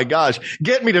 Oh my gosh.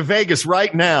 Get me to Vegas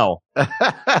right now.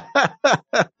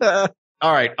 All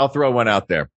right. I'll throw one out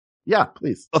there. Yeah,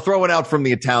 please. I'll throw one out from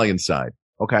the Italian side.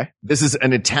 Okay. This is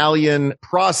an Italian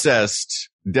processed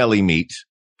deli meat.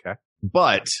 Okay.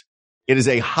 But it is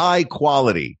a high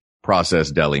quality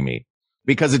processed deli meat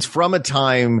because it's from a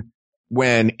time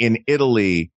when in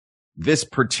Italy, this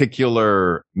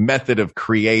particular method of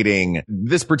creating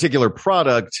this particular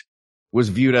product was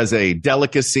viewed as a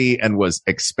delicacy and was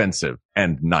expensive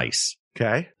and nice.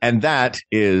 Okay. And that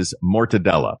is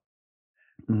mortadella.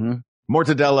 Mm-hmm.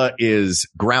 Mortadella is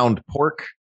ground pork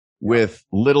with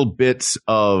little bits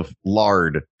of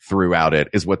lard throughout it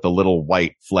is what the little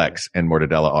white flecks in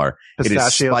mortadella are. Pistachios it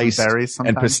is spiced and berries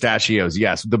sometimes. And pistachios.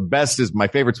 Yes. The best is my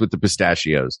favorites with the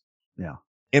pistachios. Yeah.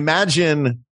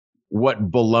 Imagine what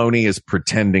bologna is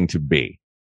pretending to be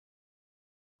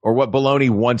or what bologna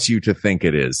wants you to think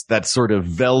it is. That sort of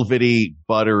velvety,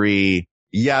 buttery.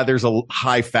 Yeah, there's a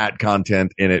high fat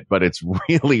content in it, but it's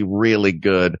really, really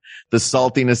good. The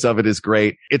saltiness of it is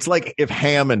great. It's like if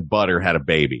ham and butter had a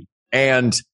baby.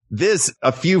 And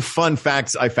a few fun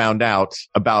facts I found out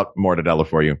about mortadella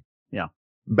for you. Yeah.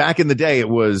 Back in the day, it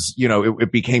was,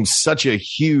 it became such a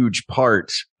huge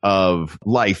part of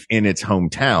life in its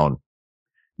hometown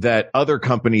that other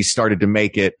companies started to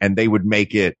make it and they would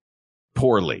make it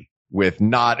poorly. With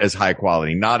not as high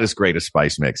quality, not as great a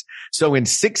spice mix. So in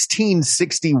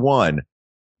 1661,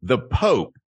 the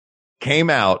Pope came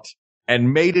out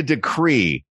and made a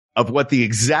decree of what the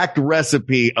exact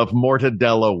recipe of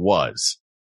mortadella was.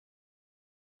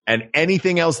 And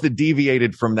anything else that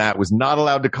deviated from that was not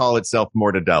allowed to call itself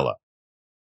mortadella.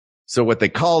 So what they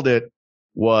called it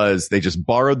was they just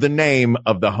borrowed the name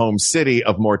of the home city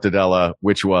of mortadella,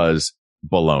 which was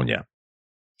Bologna.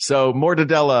 So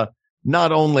mortadella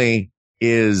not only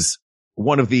is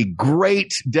one of the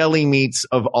great deli meats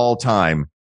of all time,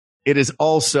 it is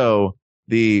also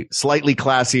the slightly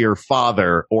classier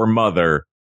father or mother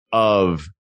of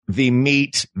the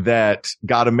meat that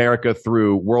got America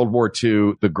through World War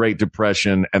II, the Great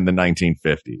Depression, and the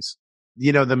 1950s.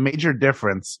 The major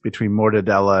difference between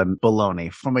mortadella and bologna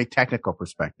from a technical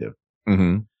perspective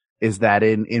is that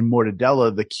in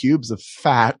mortadella, the cubes of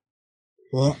fat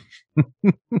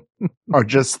are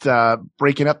just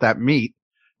breaking up that meat,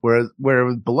 where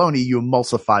with bologna you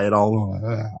emulsify it all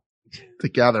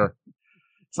together.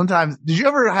 Sometimes, did you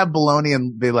ever have bologna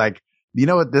and be like, you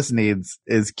know what this needs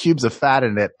is cubes of fat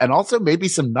in it, and also maybe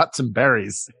some nuts and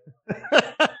berries.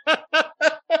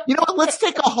 You know what? Let's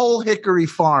take a whole Hickory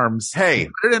Farms. Hey,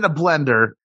 put it in a blender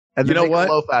and then make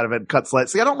a loaf out of it and cut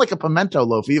slices. See, I don't like a pimento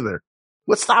loaf either.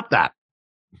 Let's stop that.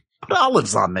 Put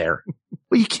olives on there.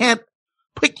 Well, you can't.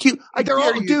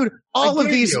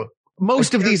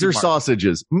 Most of these are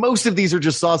sausages. Most of these are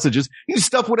just sausages. You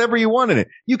stuff whatever you want in it.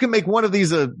 You can make one of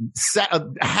these a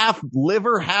half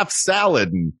liver, half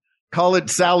salad and call it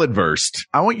salad-verst.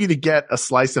 I want you to get a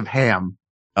slice of ham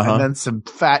and then some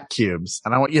fat cubes.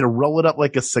 And I want you to roll it up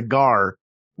like a cigar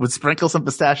with sprinkle some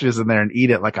pistachios in there and eat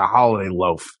it like a holiday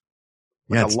loaf.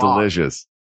 Yeah, it's delicious.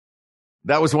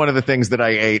 That was one of the things that I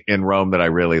ate in Rome that I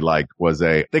really liked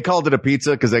they called it a pizza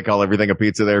because they call everything a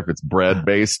pizza there if it's bread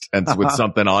based and with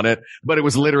something on it. But it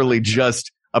was literally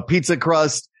just a pizza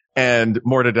crust and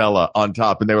mortadella on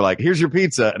top. And they were like, here's your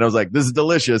pizza. And I was like, this is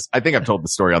delicious. I think I've told the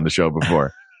story on the show before.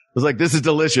 I was like, this is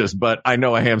delicious, but I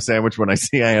know a ham sandwich when I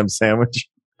see a ham sandwich.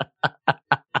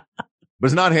 But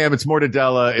it's not ham. It's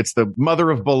mortadella. It's the mother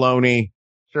of bologna.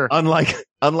 Sure.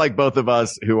 Unlike both of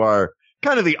us who are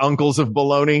kind of the uncles of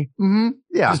bologna. Mm-hmm.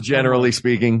 Yeah. Just generally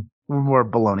speaking. We're more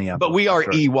bologna. But we are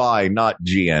EY, not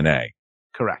GNA.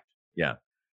 Correct. Yeah.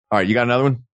 All right. You got another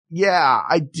one? Yeah,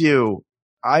 I do.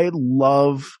 I'm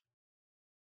going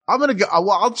to go.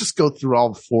 Well, I'll just go through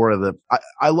all four of them.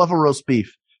 I love a roast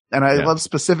beef, and I love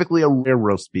specifically a rare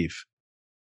roast beef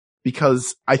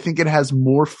because I think it has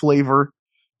more flavor.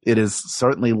 It is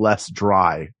certainly less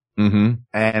dry. Mm-hmm.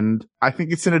 And I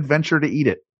think it's an adventure to eat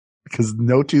it because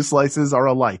no two slices are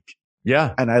alike.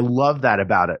 Yeah. And I love that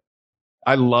about it.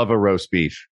 I love a roast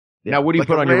beef. Yeah. Now, what do you Like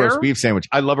put a on your rare? roast beef sandwich?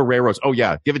 I love a rare roast. Oh,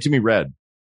 yeah. Give it to me red.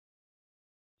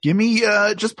 Give me,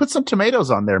 just put some tomatoes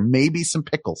on there, maybe some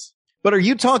pickles. But are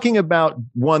you talking about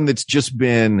one that's just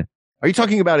been, are you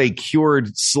talking about a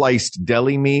cured sliced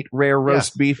deli meat rare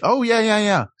roast beef? Oh,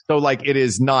 yeah. So like it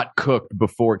is not cooked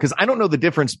before, because I don't know the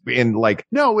difference in like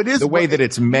No, it is the way that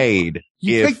it's made.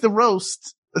 You take the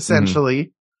roast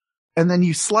essentially, and then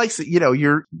you slice it. You know,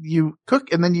 you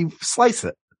cook and then you slice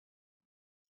it.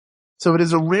 So it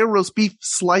is a rare roast beef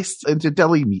sliced into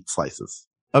deli meat slices.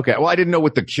 Okay. Well, I didn't know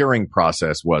what the curing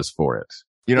process was for it.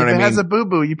 You know what I mean? If it has a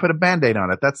boo-boo, you put a Band-Aid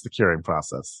on it. That's the curing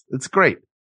process. It's great.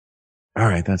 All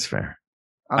right. That's fair.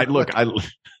 I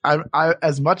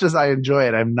as much as I enjoy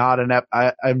it, I'm not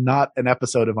I'm not an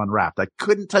episode of Unwrapped. I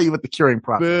couldn't tell you what the curing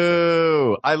process is.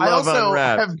 Boo. I love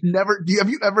Unwrapped. Have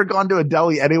you ever gone to a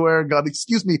deli anywhere and gone,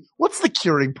 excuse me, what's the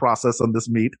curing process on this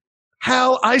meat?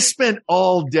 Hal, I spent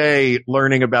all day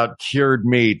learning about cured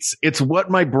meats. It's what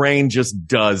my brain just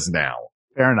does now.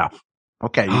 Fair enough.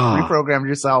 Okay. You pre-programmed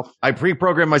yourself. I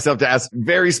pre-programmed myself to ask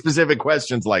very specific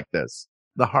questions like this.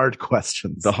 The hard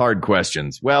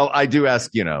questions. Well, I do ask,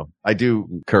 I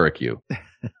do curric you.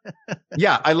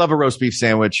 Yeah, I love a roast beef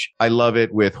sandwich. I love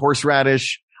it with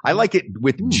horseradish. I like it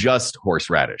with just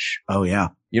horseradish. Oh, yeah.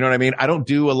 You know what I mean? I don't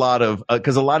do a lot of,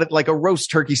 cause a lot of like a roast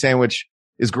turkey sandwich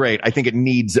is great. I think it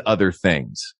needs other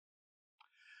things.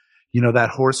 You know, that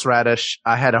horseradish,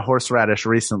 I had a horseradish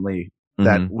recently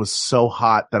that was so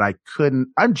hot that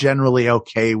I'm generally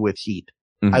okay with heat.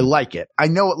 Mm-hmm. I like it. I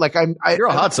know it. Like you're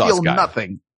a hot sauce guy.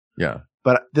 Nothing. Yeah.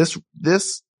 But this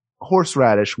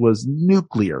horseradish was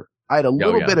nuclear. I had a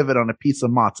little bit of it on a piece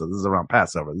of matzah. This is around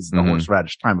Passover. This is the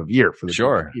horseradish time of year for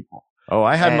the people. Oh,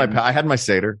 I had my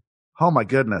Seder. Oh my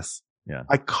goodness. Yeah.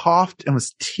 I coughed and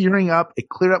was tearing up. It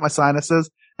cleared up my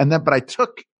sinuses. But I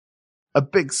took a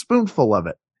big spoonful of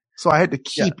it. So I had to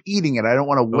keep eating it. I don't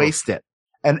want to waste it.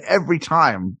 And every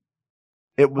time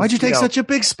it was. Why'd you take such a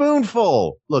big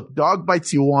spoonful? Look, dog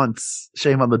bites you once.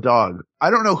 Shame on the dog. I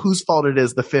don't know whose fault it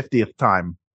is the 50th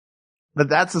time, but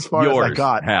that's as far as I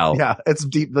got. Hal. Yeah. It's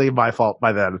deeply my fault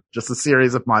by then. Just a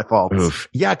series of my faults. Oof.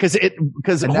 Yeah. Cause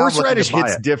horseradish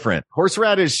hits different.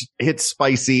 Horseradish hits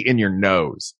spicy in your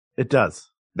nose. It does.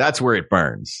 That's where it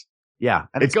burns. Yeah.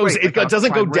 And it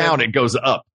doesn't go down. It goes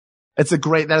up.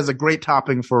 That is a great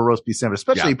topping for a roast beef sandwich,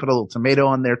 especially you put a little tomato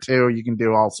on there too. You can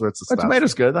do all sorts of stuff.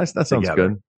 Tomato's good. That sounds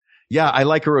good. Yeah. I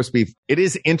like a roast beef. It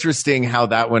is interesting how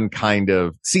that one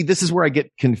this is where I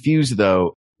get confused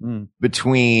though,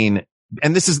 between,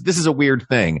 and this is a weird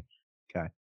thing. Okay.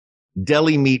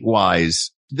 Deli meat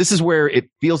wise, this is where it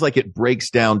feels like it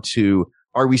breaks down to,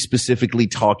 are we specifically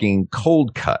talking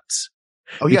cold cuts?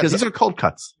 Oh yeah. These are cold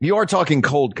cuts. You are talking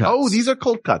cold cuts. Oh, these are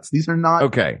cold cuts. These are not.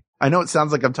 Okay. I know it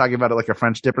sounds like I'm talking about it like a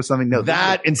French dip or something. No,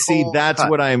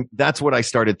 that's what I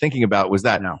started thinking about was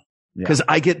that. No. Because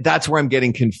that's where I'm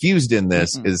getting confused in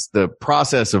this is the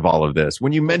process of all of this.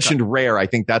 When you mentioned rare, I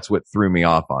think that's what threw me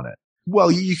off on it.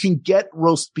 Well, you can get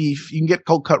roast beef. You can get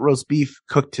cold cut roast beef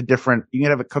cooked to different. You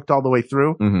can have it cooked all the way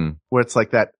through, where it's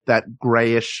like that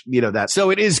grayish.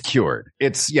 So it is cured.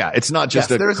 It's not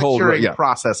just a there's cold a curing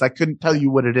process. I couldn't tell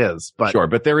you what it is, but sure.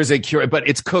 But there is a cure. But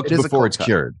it's cooked before it's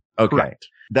cured. Okay. Correct.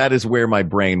 That is where my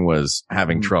brain was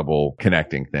having trouble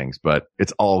connecting things, but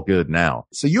it's all good now.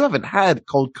 So you haven't had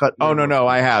cold cut? Oh, no,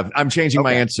 I have. I'm changing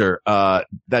my answer.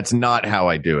 That's not how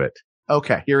I do it.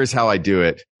 Okay. Here is how I do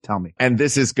it. Tell me. And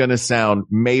this is going to sound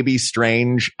maybe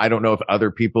strange. I don't know if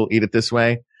other people eat it this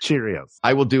way. Cheerios.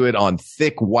 I will do it on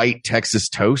thick white Texas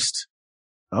toast.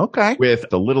 Okay. With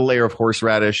a little layer of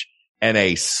horseradish and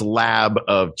a slab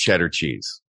of cheddar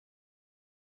cheese.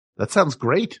 That sounds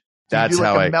great. That's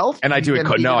how I melt. And I do it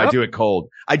cold. No, I do it cold.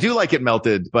 I do like it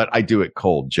melted, but I do it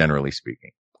cold, generally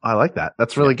speaking. I like that.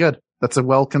 That's really good. That's a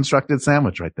well constructed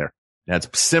sandwich right there. That's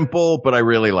simple, but I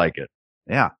really like it.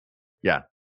 Yeah. Yeah.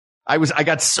 I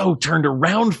got so turned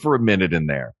around for a minute in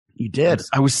there. You did.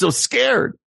 I was so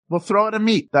scared. Well, throw it in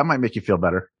meat. That might make you feel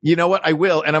better. You know what? I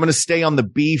will. And I'm going to stay on the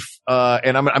beef.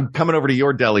 And I'm coming over to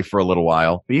your deli for a little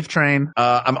while. Beef train.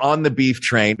 I'm on the beef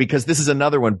train because this is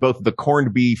another one, both the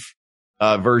corned beef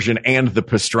version and the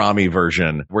pastrami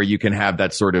version, where you can have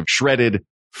that sort of shredded,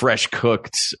 fresh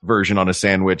cooked version on a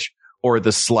sandwich or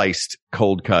the sliced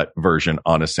cold cut version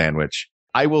on a sandwich.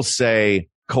 I will say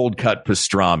cold cut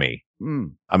pastrami.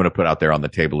 I'm going to put out there on the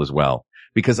table as well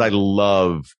because I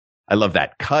love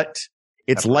that cut.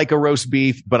 It's like a roast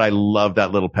beef, but I love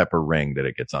that little pepper ring that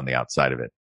it gets on the outside of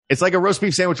it. It's like a roast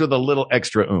beef sandwich with a little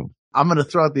extra oomph. I'm going to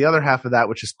throw out the other half of that,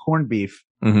 which is corned beef,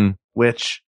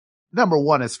 which number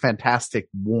one is fantastic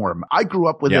warm. I grew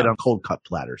up with it on cold cut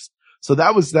platters. So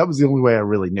that was the only way I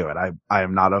really knew it. I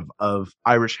am not of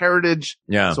Irish heritage.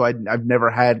 Yeah. So I've never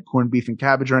had corned beef and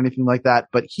cabbage or anything like that.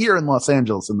 But here in Los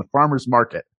Angeles, in the farmer's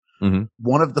market,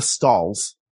 one of the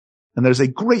stalls, and there's a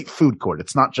great food court.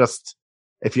 It's not just,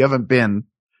 if you haven't been.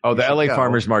 Oh, the LA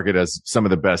farmer's market has some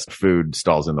of the best food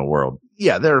stalls in the world.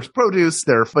 Yeah. There's produce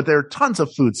there, but there are tons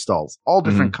of food stalls, all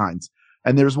different kinds.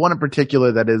 And there's one in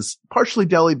particular that is partially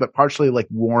deli, but partially like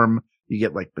warm. You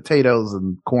get like potatoes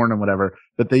and corn and whatever,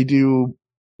 but they do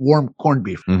warm corned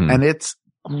beef and it's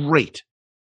great.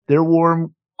 Their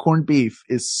warm corned beef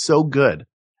is so good.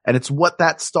 And it's what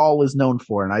that stall is known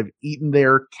for. And I've eaten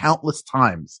there countless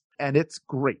times and it's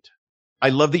great. I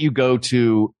love that you go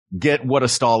to get what a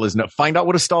stall is, find out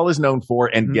what a stall is known for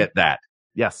and get that.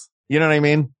 Yes. You know what I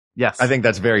mean? Yes. I think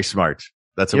that's very smart.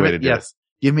 That's a way to do it.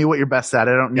 Give me what you're best at.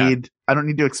 I don't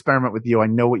need to experiment with you. I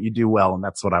know what you do well and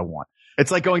that's what I want. It's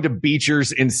like going to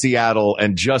Beecher's in Seattle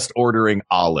and just ordering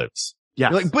olives. Yeah.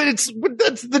 Like, but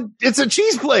it's a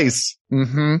cheese place.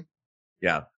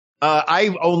 Yeah.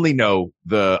 I only know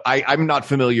I'm not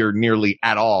familiar nearly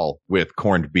at all with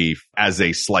corned beef as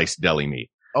a sliced deli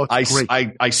meat. Oh, it's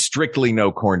great. I strictly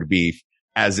know corned beef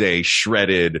as a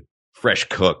shredded, fresh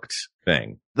cooked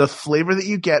thing. The flavor that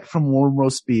you get from warm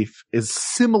roast beef is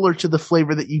similar to the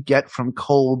flavor that you get from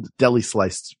cold deli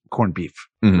sliced corned beef,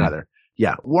 rather.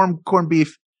 Yeah. Warm corned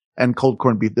beef and cold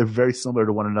corned beef, they're very similar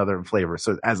to one another in flavor.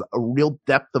 So it has a real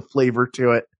depth of flavor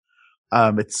to it.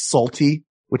 It's salty,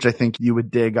 which I think you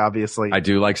would dig, obviously. I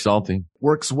do like salty.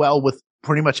 Works well with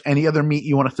pretty much any other meat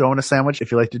you want to throw in a sandwich.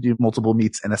 If you like to do multiple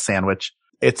meats in a sandwich,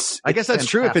 I guess that's fantastic.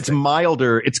 True. If it's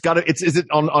milder, is it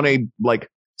on a like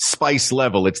spice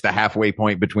level? It's the halfway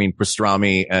point between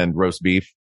pastrami and roast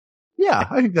beef. Yeah,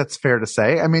 I think that's fair to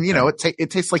say. I mean, it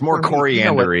tastes like more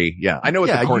coriander-y. I know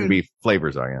what the corned beef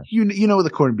flavors are. Yeah. You know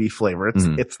the corned beef flavor.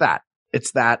 It's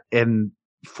that. And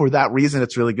for that reason,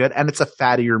 it's really good. And it's a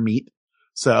fattier meat.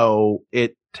 So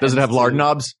does it have lard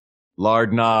knobs?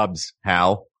 Lard knobs.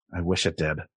 How? I wish it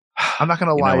did. I'm not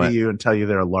going to lie to you and tell you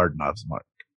there are lard knobs, Mark.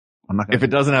 I'm not. If it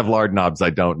doesn't have lard knobs,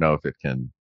 I don't know if it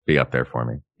can be up there for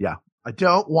me. Yeah. I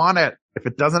don't want it. If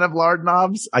it doesn't have lard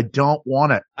knobs, I don't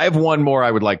want it. I have one more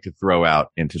I would like to throw out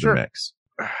into the mix.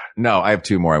 No, I have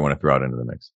two more I want to throw out into the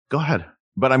mix. Go ahead.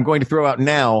 But I'm going to throw out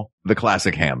now the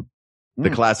classic ham. The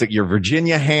classic, your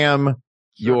Virginia ham,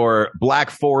 your Black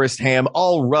Forest ham,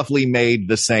 all roughly made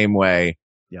the same way,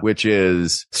 which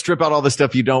is strip out all the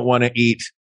stuff you don't want to eat,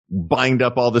 bind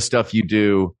up all the stuff you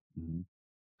do,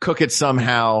 cook it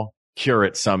somehow, cure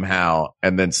it somehow,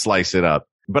 and then slice it up.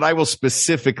 But I will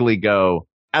specifically go,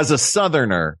 as a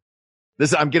Southerner,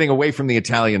 I'm getting away from the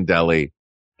Italian deli,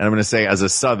 and I'm going to say, as a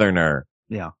Southerner,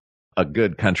 a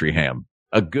good country ham,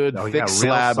 a good thick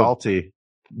slab, salty,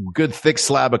 good thick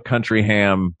slab of country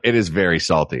ham. It is very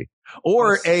salty.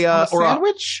 Or a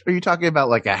sandwich? Or are you talking about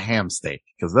like a ham steak?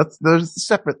 Because there's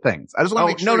separate things. I just want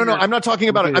to make sure. No. I'm not talking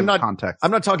about it. I'm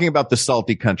not talking about the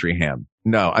salty country ham.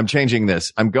 No, I'm changing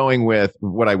this. I'm going with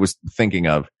what I was thinking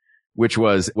of, which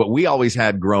was what we always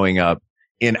had growing up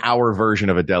in our version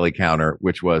of a deli counter,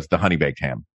 which was the honey baked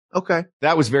ham. Okay.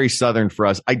 That was very Southern for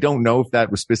us. I don't know if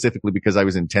that was specifically because I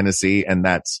was in Tennessee and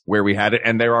that's where we had it.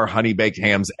 And there are honey baked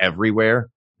hams everywhere.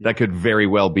 That could very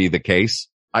well be the case.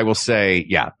 I will say,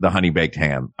 the honey baked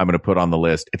ham I'm going to put on the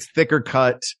list. It's thicker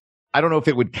cut. I don't know if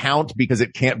it would count because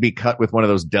it can't be cut with one of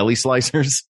those deli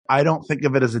slicers. I don't think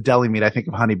of it as a deli meat. I think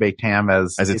of honey baked ham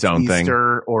as its own Easter,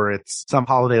 thing. Or it's some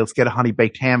holiday. Let's get a honey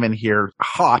baked ham in here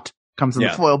hot. Comes in the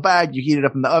foil bag. You heat it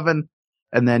up in the oven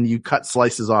and then you cut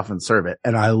slices off and serve it.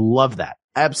 And I love that.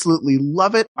 Absolutely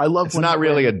love it. I love it's not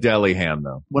really a deli ham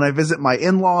though. When I visit my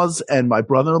in-laws and my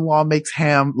brother-in-law makes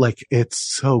ham, like it's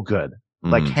so good.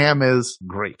 Like ham is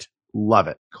great. Love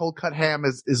it. Cold cut ham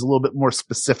is a little bit more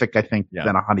specific, I think,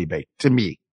 than a honey baked to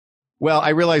me. Well, I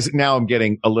realize now I'm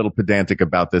getting a little pedantic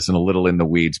about this and a little in the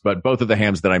weeds, but both of the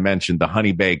hams that I mentioned, the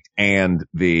honey baked and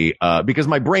the, because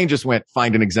my brain just went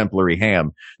find an exemplary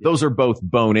ham. Those are both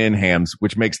bone in hams,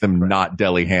 which makes them not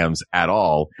deli hams at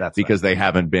all because they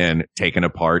haven't been taken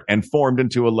apart and formed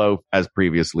into a loaf as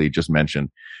previously just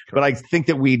mentioned. But I think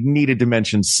that we needed to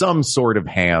mention some sort of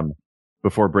ham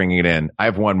before bringing it in. I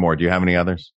have one more. Do you have any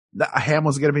others? The ham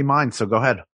was going to be mine. So go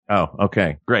ahead. Oh,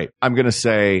 okay. Great. I'm going to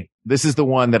say this is the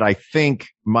one that I think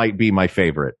might be my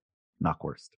favorite.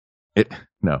 Knockwurst.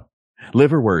 No.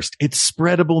 Liverwurst. It's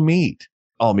spreadable meat.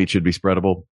 All meat should be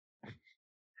spreadable.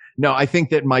 No, I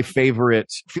think that my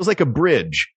favorite feels like a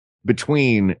bridge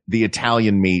between the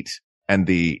Italian meat and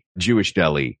the Jewish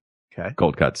deli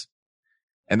cold cuts.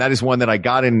 And that is one that I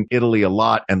got in Italy a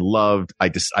lot and loved.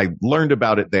 I learned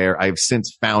about it there. I've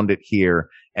since found it here,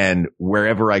 and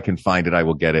wherever I can find it, I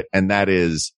will get it. And that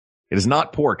is, it is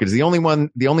not pork. It is the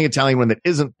only Italian one that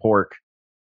isn't pork.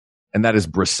 And that is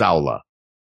bresaola.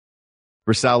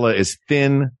 Bresaola is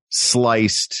thin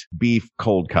sliced beef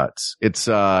cold cuts. It's,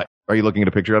 are you looking at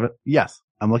a picture of it? Yes.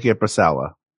 I'm looking at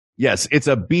bresaola. Yes. It's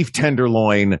a beef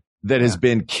tenderloin that has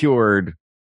been cured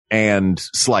and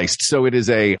sliced. So it is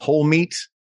a whole meat.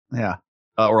 Yeah.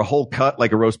 Or a whole cut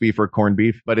like a roast beef or corned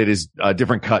beef, but it is a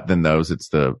different cut than those. It's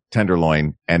the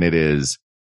tenderloin, and it is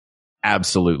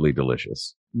absolutely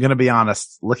delicious. I'm going to be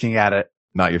honest, looking at it.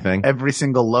 Not your thing? Every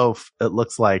single loaf, it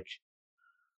looks like.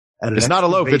 It's not a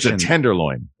loaf, it's a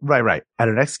tenderloin. Right. At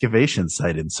an excavation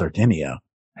site in Sardinia,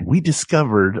 we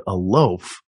discovered a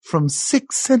loaf from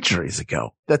 6 centuries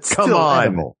ago. That's still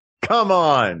edible. Come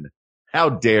on. How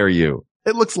dare you?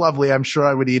 It looks lovely. I'm sure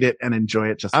I would eat it and enjoy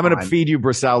it just I'm going to feed you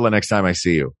bresaola next time I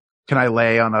see you. Can I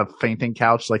lay on a fainting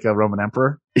couch like a Roman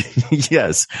emperor?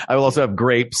 Yes. I will also have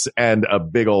grapes and a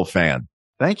big old fan.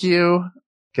 Thank you.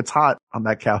 It's hot on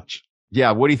that couch.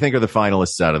 Yeah. What do you think are the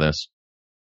finalists out of this?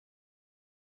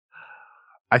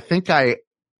 I think it's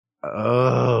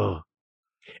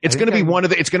going to be one of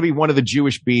the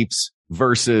Jewish beefs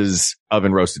versus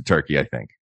oven roasted turkey.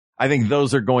 I think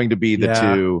those are going to be the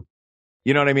two.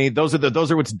 You know what I mean? Those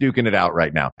are what's duking it out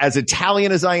right now. As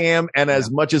Italian as I am, and as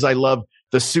much as I love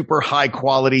the super high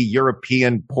quality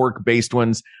European pork based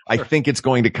ones, I think it's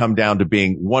going to come down to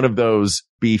being one of those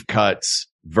beef cuts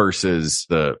versus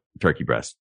the turkey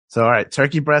breast. So, all right.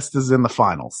 Turkey breast is in the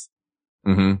finals.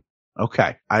 Mm-hmm.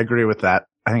 Okay. I agree with that.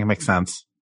 I think it makes sense.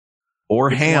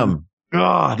 Or ham.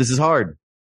 Oh, this is hard.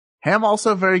 Ham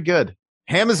also very good.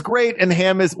 Ham is great, and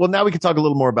well, now we can talk a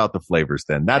little more about the flavors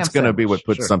then. That's going to be what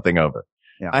puts something over.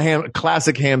 Yeah. A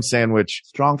classic ham sandwich.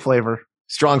 Strong flavor.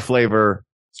 Strong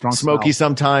smoky smell.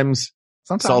 sometimes.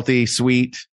 Salty,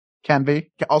 sweet. Can be.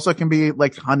 Also can be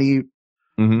like honey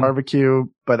barbecue,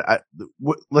 but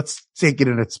let's take it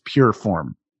in its pure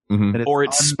form. Mm-hmm. Or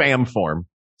its spam form.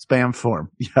 Spam form.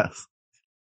 Yes.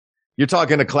 You're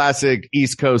talking a classic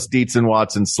East Coast Dietz and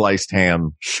Watson sliced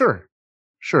ham. Sure.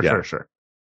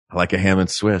 I like a ham and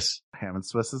Swiss. Ham and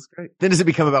Swiss is great. Then does it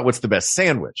become about what's the best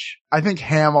sandwich? I think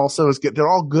ham also is good. They're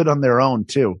all good on their own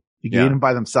too. You can eat them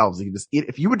by themselves. You can just eat.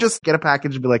 If you would just get a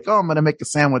package and be like, oh, I'm going to make a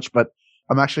sandwich, but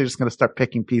I'm actually just going to start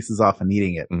picking pieces off and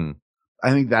eating it. Mm-hmm.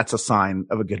 I think that's a sign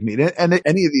of a good meat. And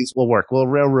any of these will work. Well,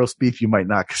 real roast beef, you might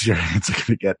not because your hands are going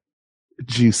to get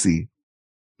juicy,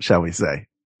 shall we say.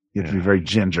 You have to be very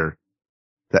ginger.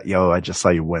 I just saw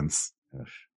you wince.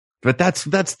 But that's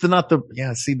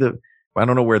I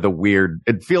don't know where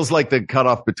it feels like the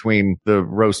cutoff between the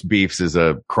roast beefs is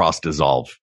a cross dissolve.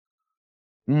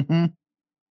 Mm-hmm.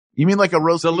 You mean like a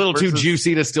roast? It's a little too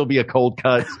juicy to still be a cold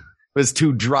cut. It's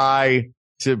too dry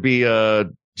to be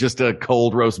just a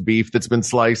cold roast beef that's been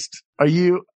sliced. Are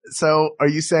you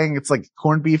saying it's like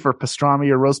corned beef or pastrami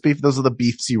or roast beef? Those are the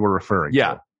beefs you were referring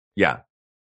to. Yeah.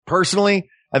 Personally,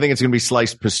 I think it's going to be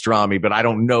sliced pastrami, but I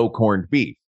don't know corned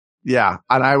beef. Yeah.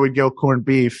 And I would go corned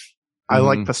beef. I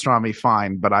like pastrami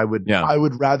fine, but I would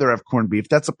rather have corned beef.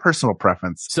 That's a personal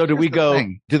preference. So do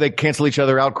they cancel each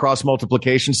other out cross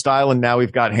multiplication style? And now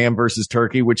we've got ham versus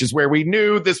turkey, which is where we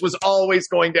knew this was always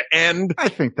going to end. I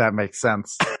think that makes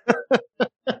sense.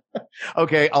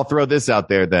 Okay. I'll throw this out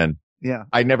there then. Yeah.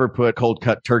 I never put cold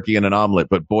cut turkey in an omelet,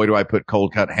 but boy, do I put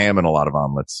cold cut ham in a lot of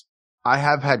omelets. I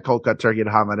have had cold cut turkey in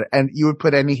an omelet, and you would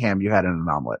put any ham you had in an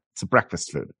omelet. It's a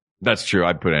breakfast food. That's true.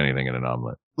 I'd put anything in an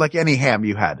omelet. Like any ham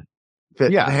you had. The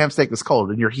ham steak is cold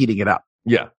and you're heating it up.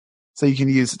 Yeah. So you can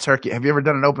use a turkey. Have you ever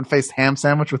done an open-faced ham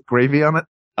sandwich with gravy on it?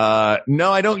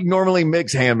 No, I don't normally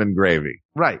mix ham and gravy.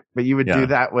 Right. But you would do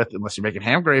that unless you're making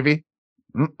ham gravy.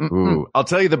 Ooh. I'll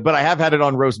tell you but I have had it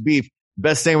on roast beef.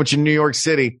 Best sandwich in New York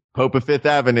City, Pope of Fifth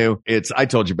Avenue. I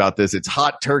told you about this. It's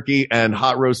hot turkey and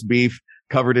hot roast beef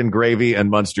covered in gravy and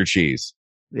Munster cheese.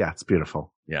 Yeah, it's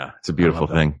beautiful. Yeah, it's a beautiful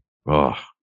thing. Oh,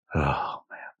 man.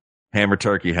 Ham or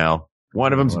turkey, Hal?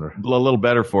 One of them's a little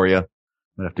better for you.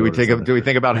 Do we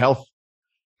think about health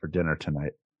for dinner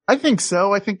tonight? I think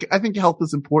so. I think health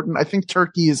is important. I think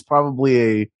turkey is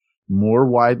probably a more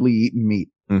widely eaten meat.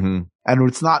 Mm-hmm. And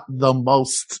it's not the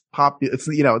most popular,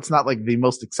 it's not like the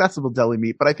most accessible deli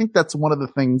meat, but I think that's one of the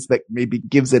things that maybe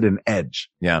gives it an edge.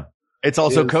 Yeah. It's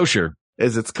also kosher.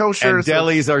 It's kosher. And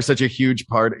delis are such a huge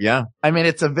part. Yeah. I mean,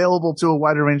 it's available to a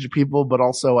wider range of people, but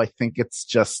also I think it's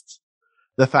just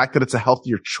the fact that it's a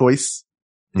healthier choice.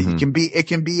 Mm-hmm. It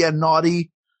can be a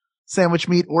naughty sandwich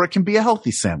meat, or it can be a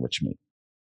healthy sandwich meat.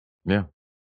 Yeah.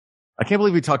 I can't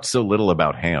believe we talked so little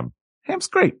about ham. Ham's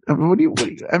great. I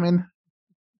mean,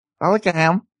 I like a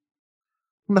ham.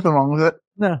 Nothing wrong with it.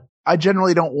 No. I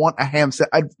generally don't want a ham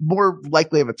I'd more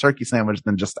likely have a turkey sandwich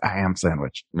than just a ham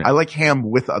sandwich. Yeah. I like ham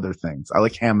with other things. I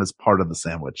like ham as part of the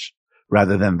sandwich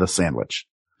rather than the sandwich.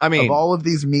 I mean, of all of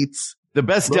these meats, the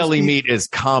best deli meat is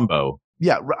combo.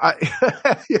 Yeah,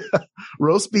 yeah.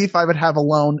 Roast beef I would have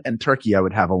alone, and turkey I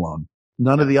would have alone.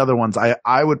 None of the other ones.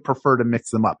 I would prefer to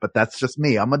mix them up, but that's just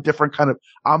me. I'm a different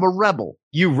I'm a rebel.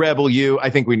 You rebel, you.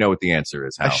 I think we know what the answer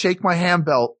is. Hal. I shake my ham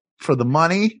belt for the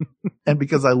money and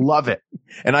because I love it.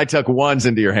 And I tuck ones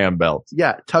into your ham belt.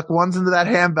 Yeah, tuck ones into that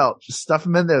ham belt. Just stuff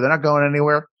them in there. They're not going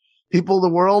anywhere. People of the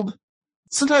world,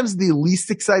 sometimes the least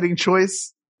exciting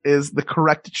choice is the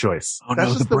correct choice. Oh,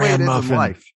 that's no, just the way it is in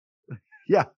life.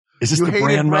 Yeah. Is this the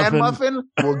bran muffin?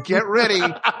 Well, get ready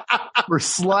for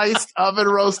sliced oven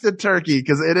roasted turkey,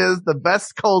 because it is the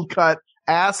best cold cut.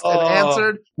 Asked and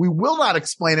answered. We will not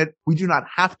explain it. We do not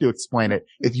have to explain it.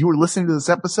 If you were listening to this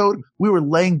episode, we were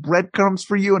laying breadcrumbs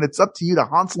for you, and it's up to you to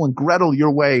Hansel and Gretel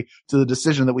your way to the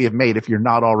decision that we have made if you're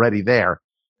not already there.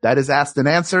 That is asked and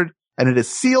answered, and it is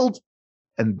sealed,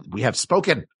 and we have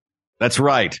spoken. That's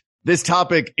right. This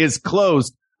topic is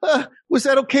closed. Was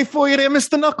that okay for you there,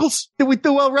 Mr. Knuckles? Did we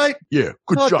do all right? Yeah,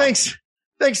 good job.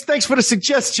 Thanks for the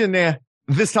suggestion there.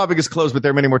 This topic is closed, but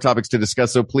there are many more topics to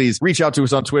discuss, so please reach out to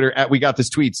us on Twitter at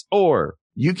WeGotThisTweets, or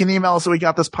you can email us at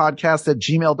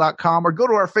WeGotThisPodcast@gmail.com, or go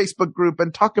to our Facebook group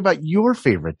and talk about your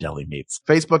favorite deli meats.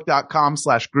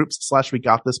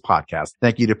 Facebook.com/groups/WeGotThisPodcast.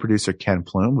 Thank you to producer Ken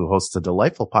Plume, who hosts a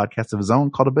delightful podcast of his own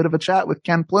called A Bit of a Chat with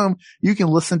Ken Plume. You can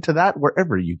listen to that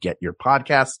wherever you get your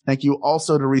podcasts. Thank you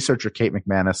also to researcher Kate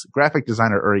McManus, graphic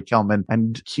designer Uri Kelman,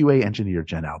 and QA engineer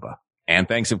Jen Alba. And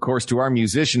thanks, of course, to our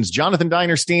musicians, Jonathan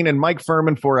Dinerstein and Mike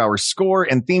Furman, for our score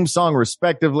and theme song,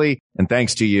 respectively. And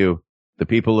thanks to you, the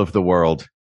people of the world,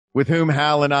 with whom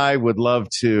Hal and I would love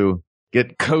to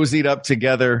get cozied up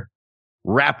together,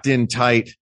 wrapped in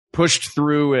tight, pushed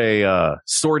through a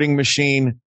sorting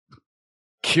machine,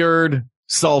 cured,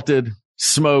 salted,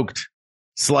 smoked,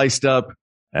 sliced up,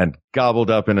 and gobbled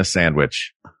up in a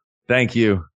sandwich. Thank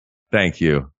you. Thank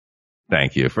you.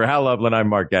 Thank you. For Hal Lublin, I'm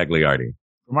Mark Gagliardi.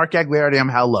 For Mark Gagliardi, I'm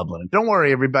Hal Lublin. And don't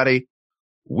worry, everybody.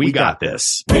 We got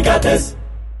this. We got this.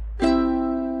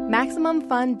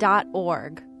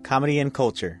 MaximumFun.org. Comedy and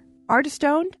culture. Artist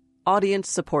owned. Audience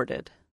supported.